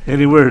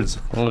 Any words?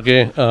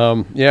 Okay.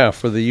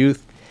 For the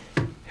youth,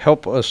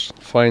 help us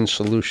find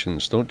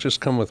solutions. Don't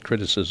just come with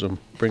criticism.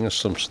 Bring us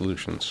some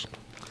solutions.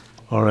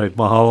 All right,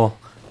 mahalo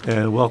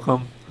and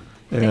welcome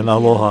and Thank you.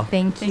 aloha.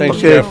 Thank you. Thanks,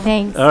 Okay. Jeff.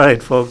 Thanks. All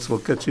right, folks, we'll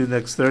catch you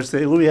next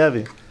Thursday. Who do we have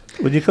you?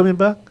 When you coming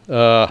back?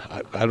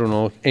 I don't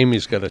know.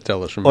 Amy's got to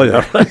tell us. Oh,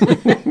 yeah, right.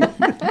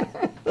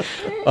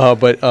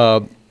 But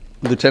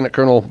Lieutenant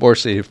Colonel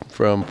Borsey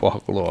from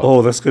Pohakaloa.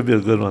 Oh, that's going to be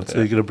a good one. So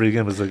you're going to bring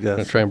him as a I'm going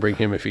to guest. try and bring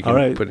him if he can All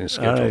right. put in his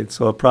All schedule. right.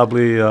 So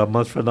probably a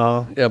month from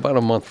now. Yeah, about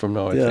a month from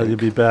now, I Yeah, think. you'll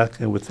be back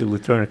and with the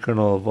Lieutenant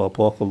Colonel of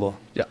Pauakaloa.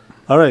 Yeah.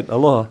 All right.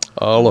 Aloha.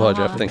 Aloha,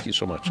 Jeff. Thank you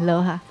so much.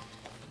 Aloha.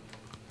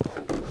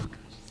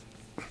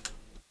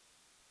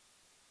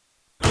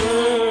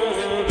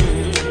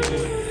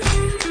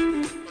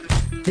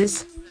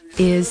 This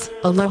is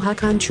Aloha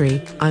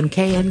Country on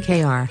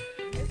KNKR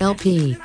LP